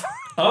myself.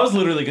 I was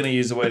literally gonna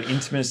use the word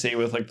intimacy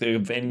with like the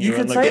venue. You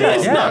could and the say that,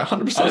 club. yeah. No,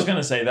 100%. I was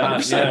gonna say that.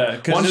 100%. Yeah,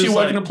 'cause Once it you was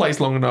work like- in a place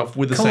long enough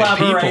with the same people,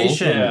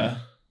 Collaboration. Yeah.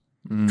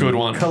 good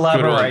one.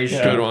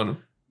 Collaboration. Good one.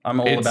 I'm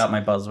all It's- about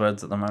my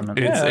buzzwords at the moment.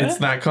 It's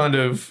that kind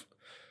of.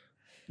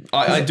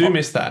 I do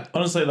miss that.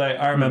 Honestly, like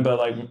I remember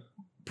like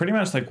pretty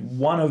much like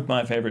one of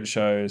my favorite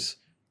shows.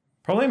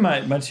 Probably my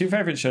two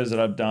favorite shows that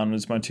I've done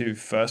was my two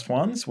first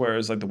ones, where it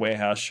was like the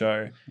Warehouse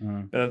show,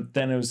 but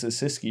then it was the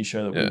Siski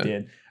show that Yeah. we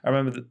did. I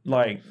remember that,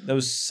 like there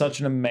was such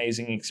an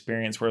amazing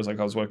experience where it was like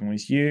I was working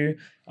with you,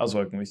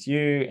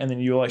 and then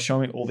you were like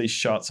showing me all these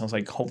shots. And I was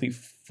like, holy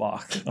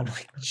fuck! I'm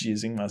like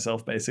jizzing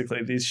myself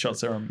basically. These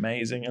shots are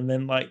amazing, and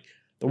then like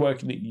the work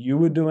that you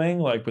were doing,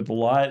 like with the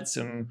lights,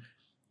 and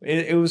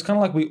it was kind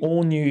of like we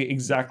all knew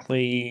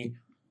exactly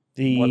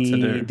What to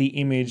do. the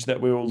image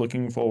that we were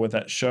looking for with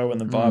that show and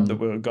the vibe that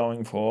we were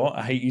going for.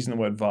 I hate using the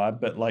word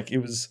vibe, but like it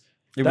was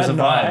It was that a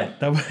night,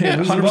 vibe. it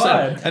was a 100%.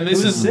 vibe. And It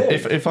this was is,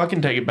 sick. if I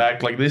can take it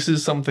back, like this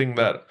is something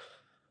that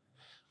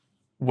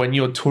when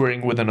you're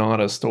touring with an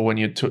artist, or when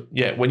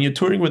you're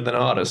touring with an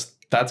artist,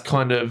 that's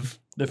kind of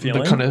the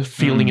feeling. the kind of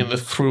feeling and the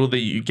thrill that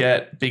you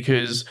get,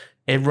 because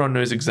everyone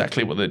knows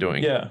exactly what they're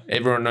doing. Yeah.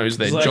 Everyone knows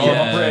their It's like job.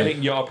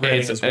 you're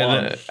operating as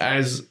one.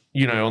 As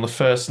you know, on the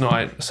first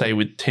night, say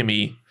with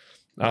Timmy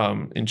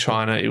in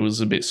China, it was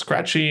a bit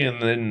scratchy,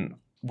 and then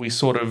we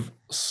sort of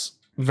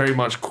very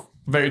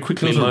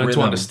quickly Feels a learned to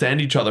rhythm. understand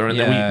each other, and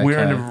Yeah, then we're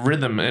in okay. a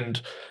rhythm,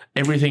 and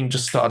everything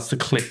just starts to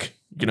click,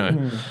 you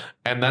know.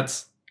 And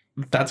that's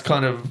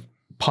kind of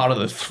part of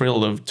the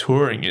thrill of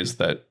touring, is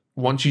that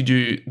once you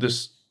do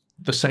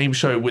the same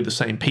show with the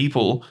same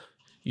people,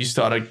 you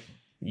start to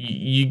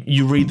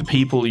you read the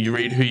people, you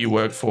read who you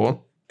work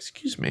for.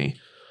 Excuse me.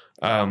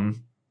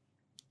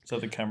 Is that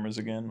the cameras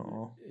again?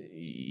 Or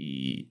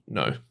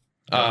No.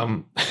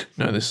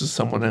 No, this is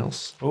someone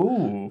else.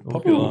 ooh,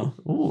 popular.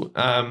 Ooh.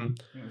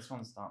 This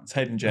one's starting. It's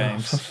Hayden For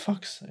James.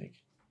 fuck's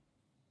sake.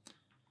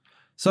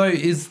 So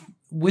is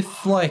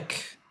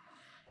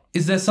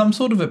there some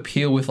sort of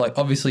appeal with, like,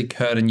 obviously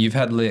Curtin, you've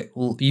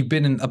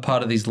been in a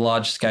part of these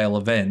large scale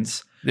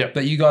events, Yep.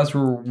 but you guys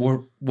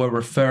were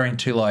referring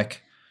to,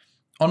 like,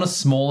 on a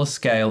smaller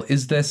scale,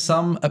 is there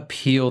some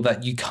appeal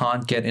that you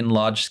can't get in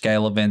large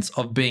scale events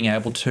of being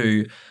able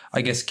to,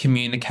 I guess,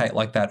 communicate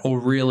like that, or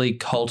really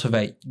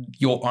cultivate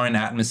your own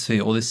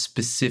atmosphere or this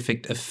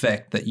specific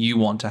effect that you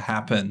want to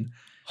happen?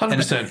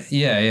 100%.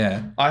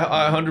 Yeah.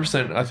 I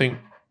 100%. I think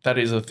that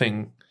is a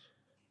thing,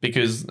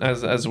 because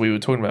as we were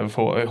talking about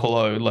before, oh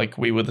hello, like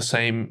we were the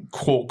same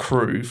core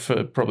crew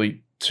for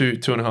probably two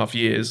and a half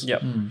years.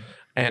 Yep.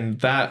 And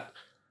that,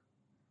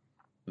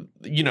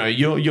 you know,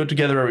 you're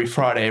together every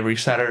Friday, every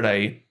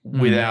Saturday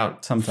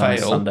without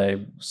Sometimes fail.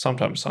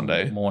 Sunday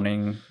Sunday,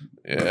 morning.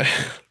 yeah.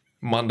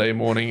 Monday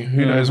morning.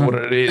 Who knows what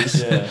it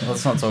is? Yeah.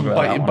 Let's not talk about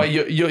that one. But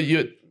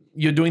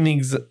you're doing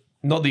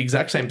not the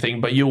exact same thing,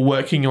 but you're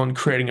working on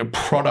creating a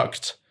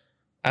product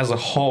as a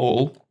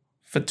whole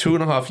for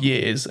 2.5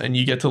 years, and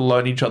you get to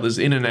learn each other's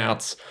in and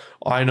outs.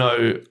 I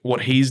know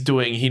what he's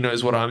doing. He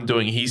knows what I'm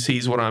doing. He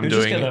sees what I'm It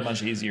doing. just get that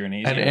much easier and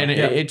easier. And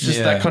it's just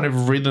that kind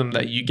of rhythm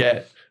that you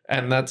get.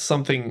 And that's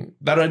something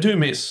that I do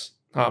miss.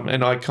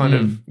 And I kind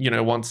of,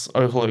 once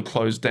Oholo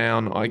closed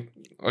down, I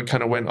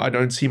kind of went, I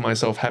don't see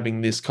myself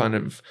having this kind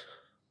of,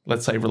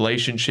 let's say,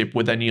 relationship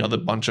with any other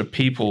bunch of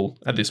people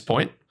at this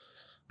point.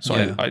 So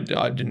I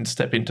didn't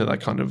step into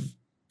that kind of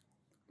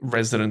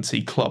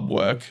residency club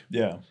work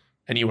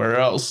anywhere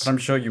else. But I'm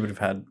sure you would have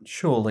had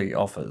surely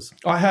offers.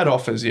 I had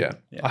offers, yeah.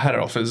 I had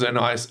offers, and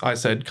I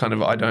said kind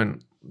of I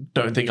don't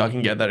think I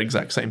can get that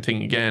exact same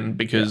thing again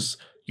because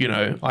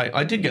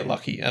I did get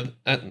lucky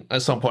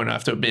at some point. I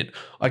have to admit,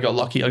 I got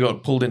lucky. I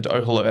got pulled into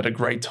Oholo at a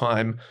great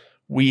time.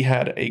 We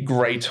had a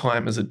great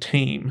time as a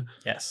team.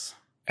 Yes,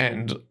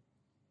 and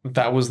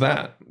that was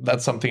that.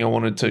 That's something I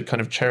wanted to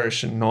kind of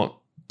cherish and not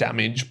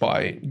damage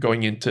by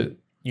going into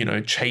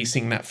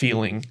chasing that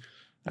feeling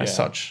as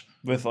such.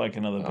 with like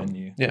another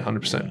venue. Yeah,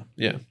 100%.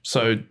 Yeah.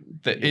 So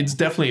it's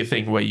definitely a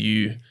thing where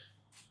you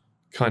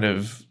kind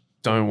of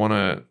don't want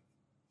to,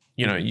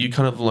 you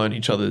kind of learn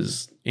each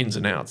other's ins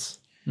and outs.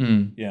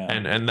 Yeah.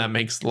 And that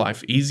makes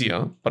life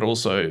easier, but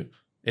also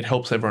it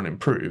helps everyone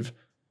improve.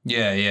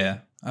 Yeah,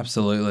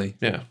 absolutely.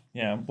 Yeah.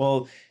 Yeah.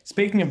 Well,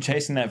 speaking of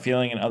chasing that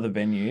feeling in other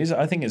venues,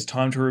 I think it's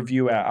time to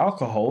review our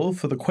alcohol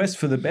for the quest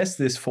for the best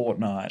this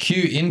fortnight.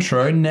 Cue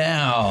intro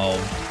now.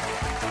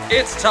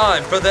 It's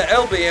time for the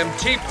LBM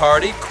Tea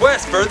Party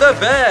Quest for the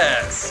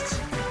Best.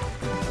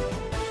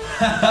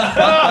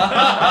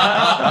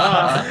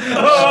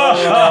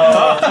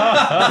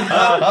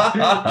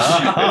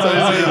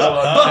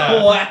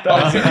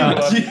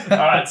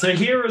 Alright, so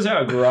here is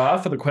our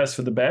graph for the quest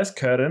for the best.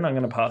 Curtin, I'm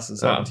going to pass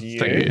this on to you.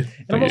 Thank you.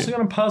 And I'm also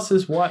going to pass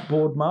this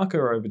whiteboard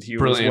marker over to you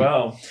Brilliant. as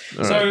well.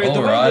 So the way that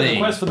Alrighty. the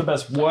quest for the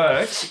best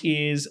works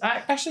is...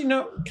 Actually,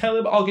 no,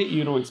 Caleb, I'll get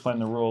you to explain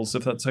the rules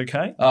if that's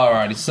okay.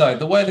 Alrighty, so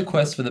the way the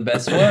quest for the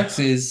best works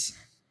is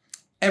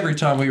every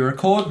time we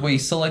record, we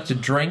select a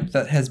drink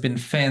that has been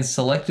fan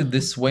selected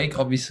this week.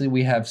 Obviously,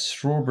 we have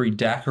strawberry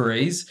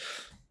daiquiris.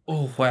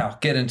 Oh, wow.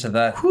 Get into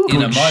that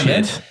in a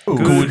moment.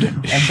 Good.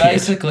 And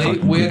basically,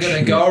 we're going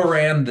to go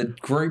around the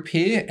group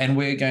here and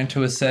we're going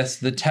to assess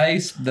the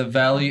taste, the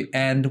value,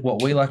 and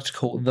what we like to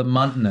call the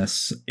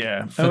muntness.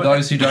 Yeah. For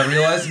those who don't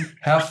realize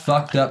how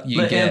fucked up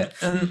you get.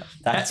 And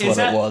That's what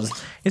it was.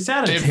 It's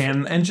out of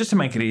 10, and just to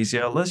make it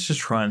easier, let's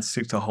just try and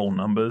stick to whole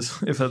numbers,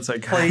 if that's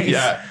okay.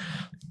 Yeah.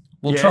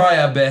 We'll try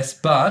our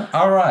best, but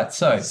all right.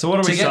 So what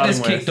are we to get this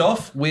starting with? kicked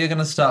off, we're going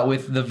to start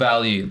with the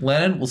value.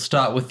 Lennon, we'll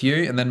start with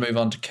you, and then move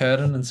on to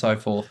Curtin and so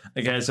forth.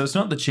 Okay, so it's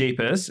not the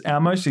cheapest. Our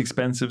most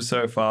expensive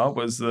so far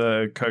was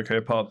the Cocoa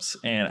Pops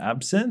and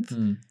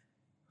Absinthe.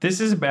 This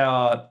is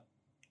about,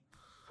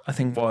 I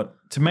think,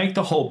 to make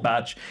the whole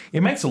batch,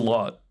 it makes a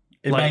lot.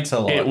 It makes a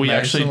lot. We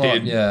Makes actually a lot,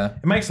 did yeah,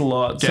 It makes a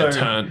lot. get So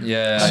turned.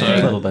 yeah. So-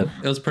 a little bit.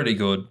 It was pretty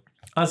good.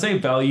 I'd say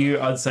value,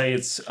 I think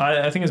it's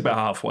about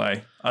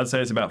halfway. I'd say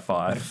it's about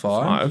 5.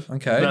 Five.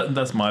 Okay.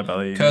 That's my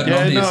value. Curtin,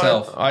 on to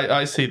yourself.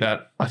 I see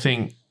that. I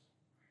think,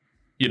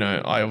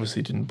 I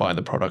obviously didn't buy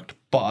the product,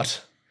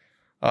 but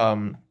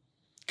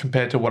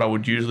compared to what I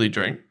would usually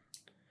drink,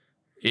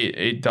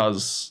 it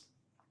does,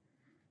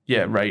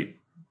 rate.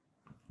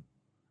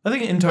 I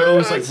think in total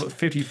it's like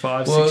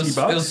 55, Well, 60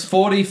 bucks. it was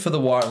 40 for the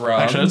white rum.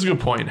 Actually, that's a good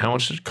point. How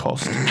much did it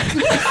cost?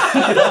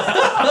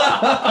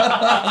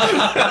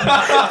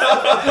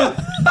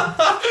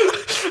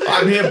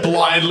 I'm here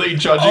blindly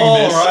judging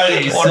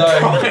Alrighty, this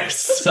on price.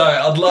 so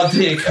I'd love to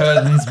hear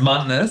Curtin's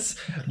muntness,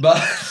 but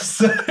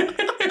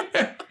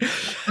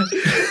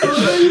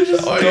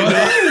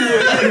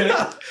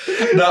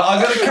no,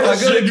 I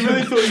gotta.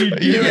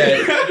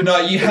 Yeah, no,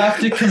 you have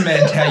to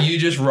commend how you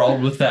just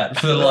rolled with that.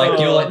 For like,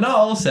 you're like, no,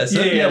 I'll assess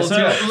it. Yeah, let's so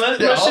go.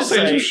 let's just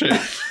say, shit.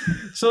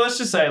 so let's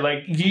just say,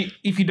 like,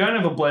 if you don't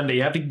have a blender,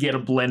 you have to get a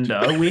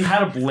blender. We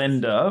had a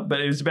blender, but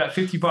it was about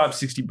 55,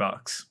 60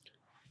 bucks.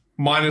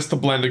 Minus the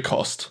blender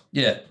cost.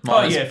 Yeah,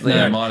 minus,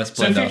 minus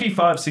So blender.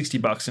 55, 60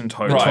 bucks in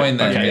total. Between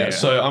them, Okay, yeah.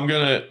 So I'm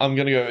gonna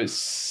go with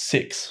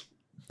 6.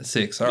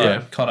 6. All right,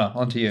 Yeah. Connor,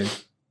 on to you.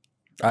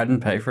 I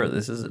didn't pay for it.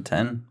 This is a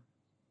 10.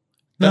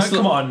 No, That's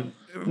come on.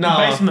 No.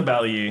 Based on the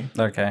value.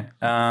 Okay.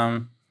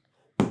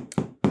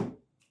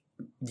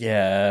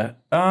 Yeah.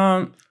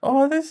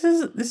 This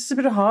is a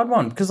bit of a hard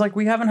one because like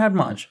we haven't had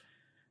much.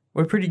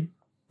 We're pretty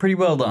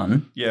well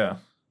done. Yeah.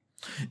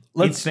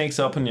 It sneaks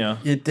up on you.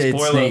 It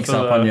Spoiler sneaks for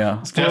up the- on you.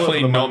 It's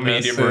definitely not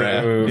medium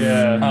rare.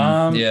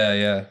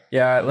 Yeah.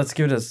 Yeah. Let's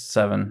give it a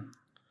 7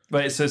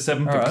 Wait, so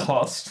 7 for Alright.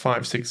 cost.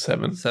 5, 6,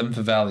 7. 7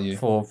 for value.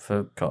 for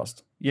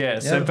cost. Yeah,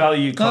 so Yeah.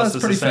 value cost that's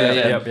is pretty the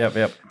same. fair, yeah.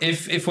 Yep.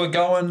 If we're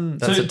going,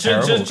 That's So a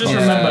terrible just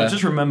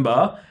cost.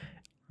 remember,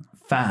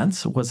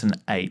 Fats was an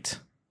 8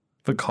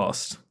 for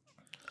cost.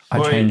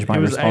 I changed my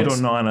it was 8 or response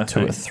 9, I to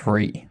a think.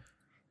 3.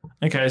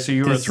 Okay, so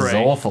you were a This is 3.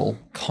 awful.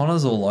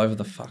 Connor's all over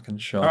the fucking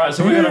shop. All right,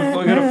 so we got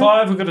a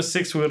 5, we got a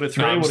 6, we got a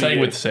 3. No, I'm What do staying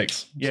you with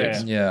 6. Yeah.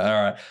 6. Yeah,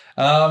 all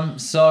right.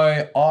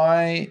 So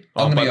I'm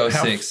gonna but go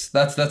how- 6.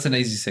 That's an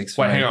easy 6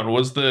 for Wait, me. hang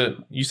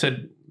on. You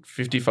said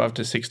 $55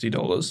 to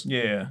 $60?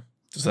 Yeah.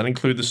 Does that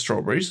include the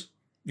strawberries?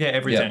 Yeah,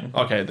 everything.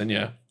 Okay, then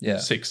yeah. Yeah.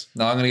 6.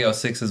 No, I'm gonna go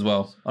 6 as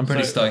well. I'm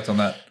pretty So- stoked on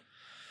that.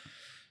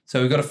 So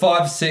we've got a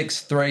 5,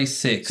 6, 3,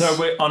 6. So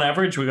we're, on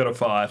average, we got a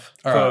 5.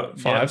 All right,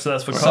 5. Yeah, so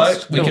that's for so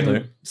cost. we That'll can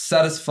do.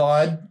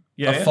 satisfied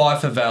Yeah. a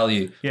 5 for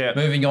value. Yeah.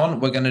 Moving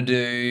on,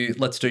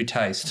 let's do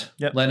taste.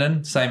 Yep.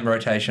 Lennon, same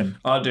rotation.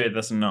 Oh, dude,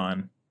 that's a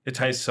 9. It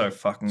tastes so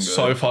fucking good.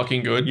 So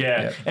fucking good.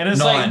 yeah. Yeah. And it's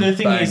 9, like, the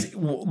thing bang. is,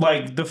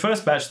 like, the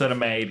first batch that I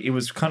made, it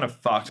was kind of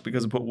fucked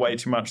because I put way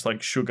too much,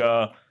 like,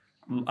 sugar,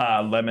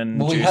 lemon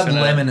Well, we juice had in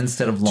lemon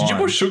instead of lime. Did you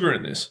put sugar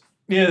in this?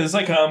 it. Yeah, there's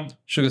like,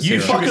 Sugar You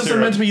syrup. fuckers are syrup.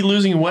 meant to be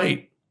losing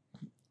weight.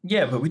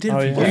 yeah, but we did Oh,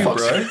 it for yeah. you, Fuck.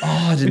 bro. Oh,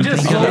 I We didn't did it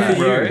think for of that.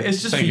 you, bro.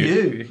 It's just Thank for you.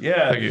 you.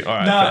 Yeah. Thank you. All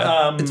right,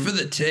 No, It's for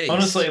the taste.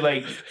 honestly,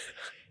 like,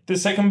 the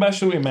second batch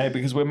that we made,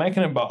 because we're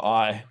making it by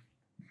eye.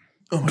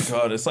 Oh my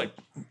God, it's like,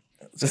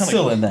 It's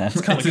still in there.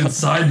 It's kind it's of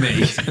inside me.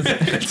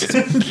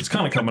 it's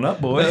kind of coming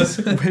up, boys.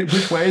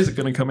 Which way is it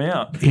going to come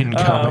out?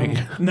 Incoming.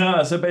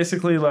 No, so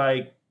basically,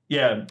 like,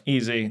 yeah,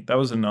 easy. That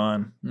was a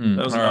 9.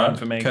 That was a all 9 right.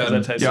 for me because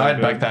Curtain. that tastes Yeah, so I'd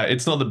good. back that.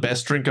 It's not the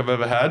best drink I've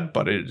ever had,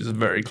 but it is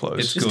very close.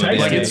 It's It's good.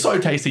 tasty. Like, yeah. it's so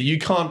tasty. You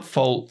can't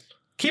fault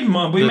Keep in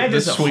mind, we the, made the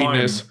this at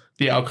sweetness, home.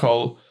 the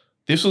alcohol.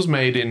 This was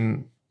made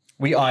in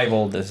We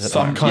eyeballed this. At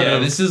some home. kind Yeah,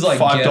 of this is like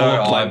 $5 ghetto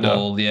blender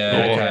eyeball. Yeah,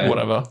 or okay.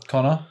 whatever.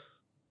 Connor,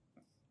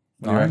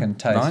 what do you 9? reckon?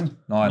 Taste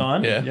 9?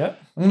 9? Yeah. Yeah.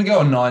 I'm gonna go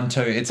a 9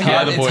 too. It's Yeah,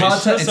 hard. the It's boys.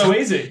 hard to. That's It's so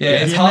easy. Yeah,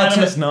 it's hard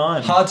Unanimous to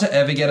 9. hard to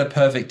ever get a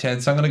perfect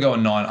 10. So I'm gonna go a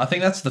 9. I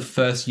think that's the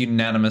first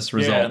unanimous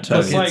result too.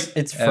 that's like-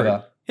 It's free.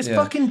 ever. It's Yeah.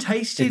 fucking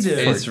tasty, It's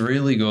dude. It's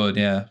really good.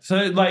 Yeah. So,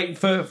 like,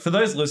 for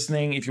those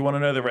listening, if you want to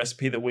know the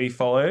recipe that we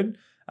followed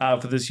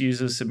for this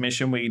user's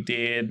submission, we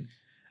did,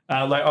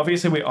 like,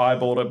 obviously we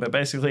eyeballed it, but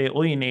basically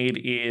all you need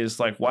is,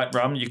 like, white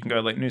rum. You can go,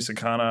 like,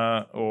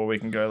 Nusakana, or we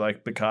can go,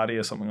 like, Bacardi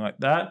or something like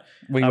that.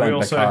 We we went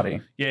also-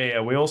 Bacardi.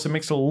 Yeah. We also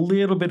mixed a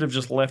little bit of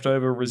just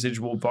leftover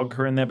residual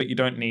vodka in there, but you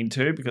don't need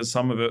to because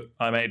some of it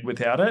I made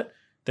without it.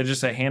 They're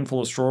just a handful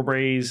of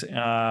strawberries,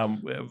 a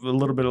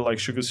little bit of, like,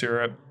 sugar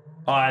syrup,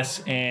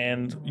 ice,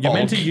 and you're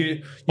meant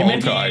to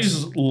Bulk ice.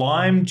 use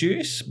lime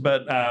juice,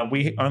 but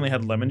we only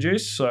had lemon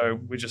juice, so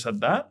we just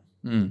had that.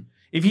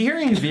 If you're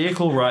hearing a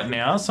vehicle right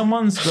now,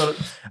 someone's got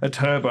a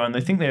turbo and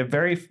they think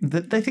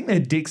they think their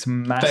dick's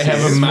massive. They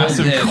have a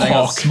massive Yeah, they got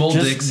cock. small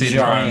Just dick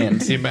syndrome.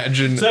 giant.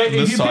 Imagine So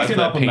the if you size pick of it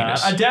up that on that,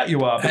 penis. I doubt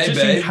you are, but Hey, just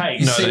babe, in case.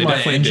 you No, seen they my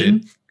definitely engine?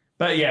 did.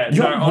 But yeah,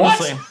 You're- no,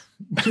 what? honestly.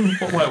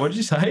 Wait, what did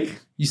you say?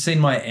 You seen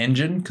my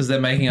engine? Because they're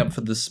making up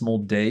for the small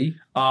D.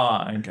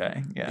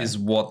 Okay. Yeah. Is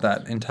what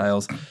that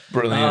entails.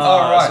 Brilliant.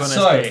 All right, so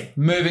so an SP.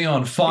 moving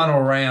on,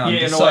 final round.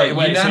 Yeah, no, so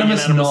wait, so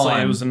unanimous unanimously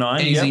 9. it was a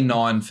 9, Easy yep.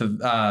 9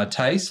 for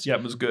taste. Yeah,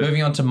 it was good.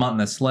 Moving on to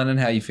muntness. Lennon,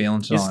 how you feeling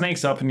It tonight?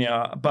 sneaks up in you,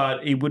 but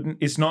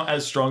it's not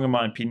as strong in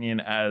my opinion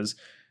as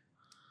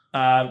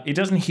it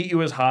doesn't hit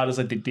you as hard as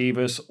like the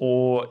Divas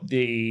or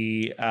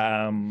the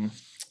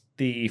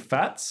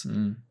Fats.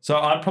 So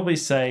I'd probably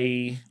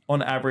say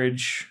on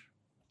average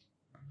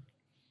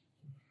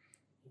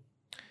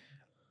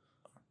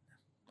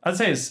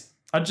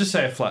I'd just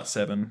say a flat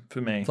 7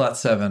 for me. Flat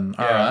 7.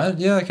 All Yeah. right.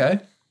 Yeah, okay.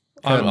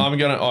 I'm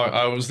gonna.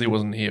 I obviously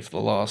wasn't here for the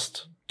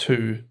last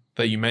 2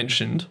 that you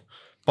mentioned,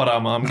 but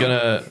I'm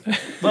gonna.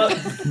 But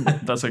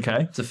that's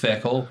okay. It's a fair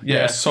call.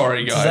 Yeah,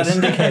 sorry Does guys. that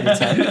indicate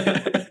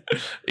a 10?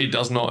 It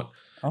does not.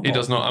 Oh. It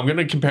does not. I'm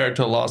gonna compare it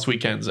to last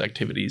weekend's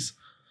activities,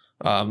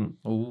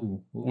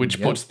 Ooh, which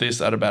yep. puts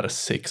this at about a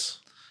 6.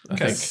 I A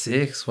think.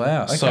 6.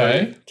 Wow. Okay.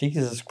 So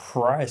Jesus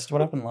Christ.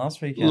 What happened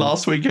last weekend?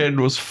 last weekend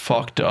was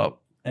fucked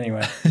up.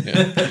 Anyway.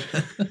 Yeah.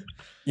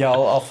 Yeah,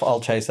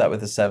 I'll chase that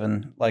with a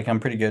 7. Like,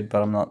 I'm pretty good,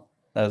 but I'm not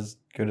as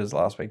good as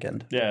last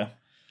weekend. Yeah.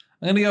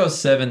 I'm going to go a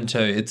 7 too.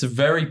 It's a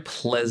very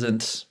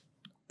pleasant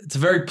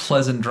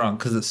drunk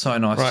because it's so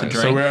nice to Right. drink.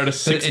 So we're at a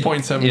But it-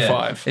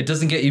 6.75. yeah, it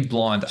doesn't get you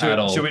blind at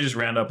all. Should we just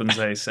round up and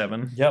say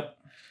 7? Yep.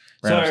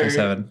 Round up to So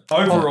 7.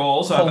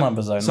 overall, Whole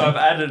numbers only. So I've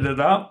added it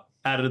up,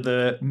 added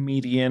the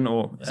median,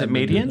 or is it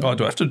median? Oh,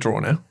 do I have to draw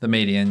now? The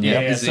median,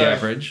 yeah, is so the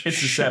average.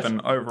 It's a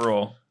 7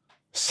 overall.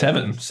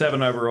 7.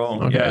 7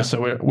 overall. Okay, Yeah.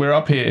 so we're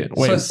up here.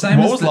 Wait, So same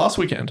what as was the- last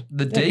weekend?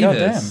 The Yeah,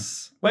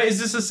 Divas. Wait,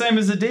 is this the same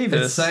as the Divas?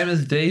 It's the same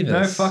as Divas.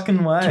 No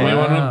fucking way. Do we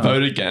want Wow. to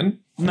vote again?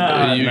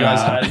 No, You no.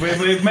 guys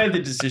We've made the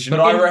decision.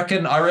 But I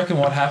reckon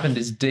what happened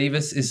is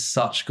Divas is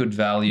such good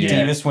value. Yeah.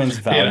 Davis wins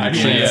value. Yeah,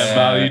 actually, points. yeah.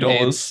 value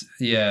dollars.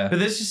 Yeah. But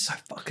this is so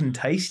fucking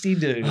tasty,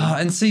 dude.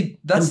 And see,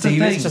 that's And the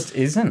Davis thing. just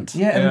isn't.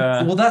 Yeah, and,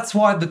 Yeah. well, that's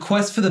why the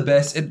quest for the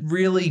best, it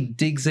really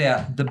digs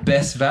out the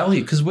best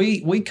value because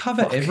we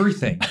cover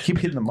everything. Keep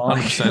hitting the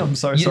mic. 100%. I'm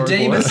so Your sorry,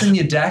 Divas boys. and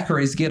your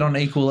daiquiris get on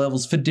equal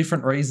levels for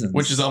different reasons,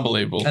 Which is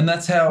unbelievable. and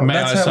that's how May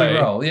that's I how say, we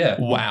roll. Yeah,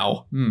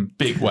 Wow.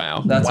 Big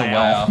wow. that's a Wow.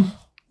 wow.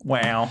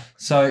 Wow.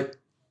 So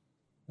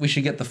we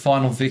should get the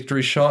final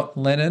victory shot,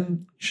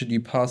 Lennon. Should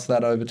you pass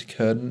that over to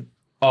Curtin?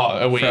 Oh,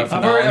 are we? For- I've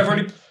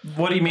already.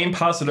 What do you mean?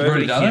 Pass it over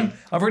already to done him. it?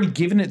 I've already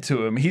given it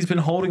to him. He's been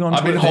holding on. I've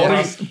to been it for the holding.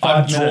 last 5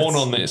 I've drawn minutes.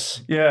 on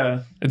this. Yeah.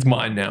 It's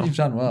mine now. You've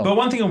done well. But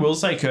one thing I will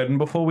say, Curtin,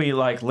 before we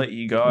like let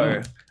you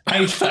go,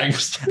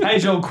 Thanks.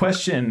 age-old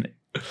question: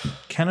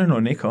 Canon or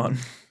Nikon?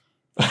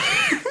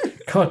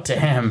 God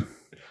damn.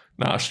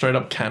 Nah, straight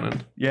up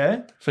Canon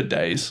Yeah, for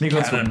days.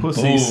 Nikon's Canon, for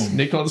pussies. boom.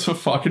 Nikon's for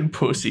fucking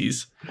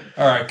pussies.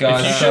 All right,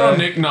 guys. If you shoot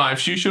on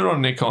if you shoot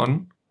on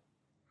Nikon,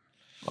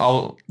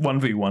 I'll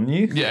 1v1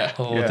 you. yeah.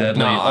 Oh, Yeah. deadly.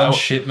 No, On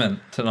shipment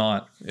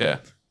tonight. Yeah.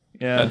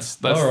 Yeah.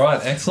 That's All right,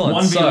 excellent.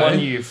 1v1 So,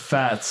 you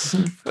fats.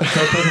 Go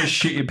probably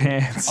shit your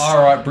pants. all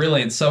right,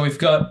 brilliant. So we've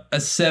got a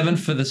 7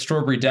 for the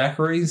strawberry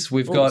daiquiris.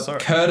 We've got sorry.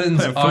 Curtin's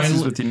Playing footsies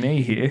only. with your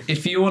knee here.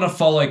 If you want to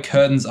follow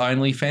Curtin's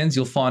OnlyFans,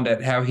 you'll find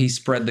out how he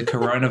spread the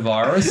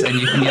coronavirus,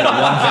 and you can get a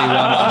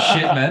 1v1 on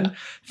shipment.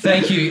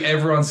 Thank you,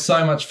 everyone,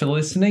 so much for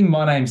listening.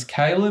 My name's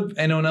Caleb.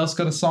 Anyone else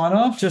got to sign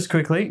off? Just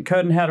quickly,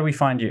 Curtin, how do we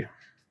find you?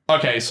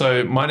 Okay,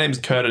 so my name's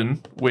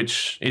Curtin,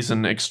 which is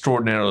an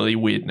extraordinarily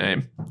weird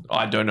name.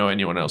 I don't know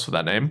anyone else with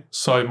that name.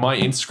 So my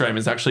Instagram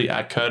is actually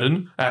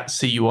 @Curtin,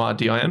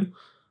 @CURDIN.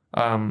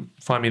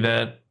 Find me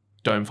there.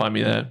 Don't find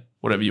me there.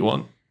 Whatever you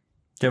want.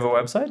 Do you have a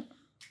website?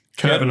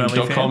 have an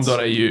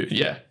Curtin.com.au.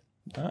 Yeah.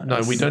 No,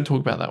 nice. we don't talk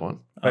about that one.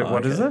 Wait,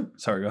 what is it?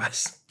 Sorry,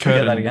 guys. Can we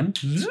get that again?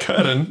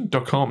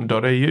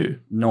 Curtin.com.au.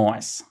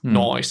 Nice.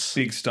 Nice.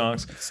 Big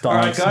stonks. Stonks. All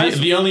right, guys.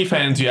 The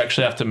OnlyFans, you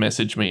actually have to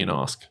message me and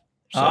ask.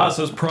 So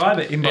it's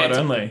private, invite it's,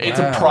 only. It's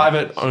Wow. a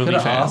private Could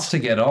have OnlyFans. asked to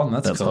get on.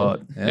 That's cool. hot.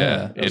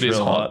 Yeah. It is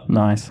real hot.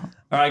 Nice. All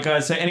right,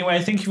 guys. So anyway,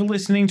 thank you for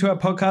listening to our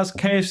podcast.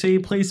 KFC,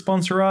 please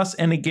sponsor us.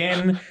 And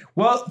again,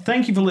 well,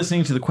 thank you for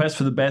listening to the Quest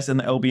for the Best and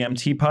the LBM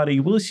Tea Party.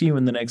 We'll see you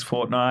in the next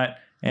fortnight.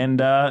 And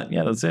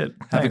yeah, that's it.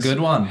 Have Thanks. a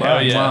good one. Hell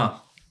Bye. yeah.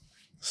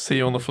 See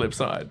you on the flip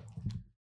side.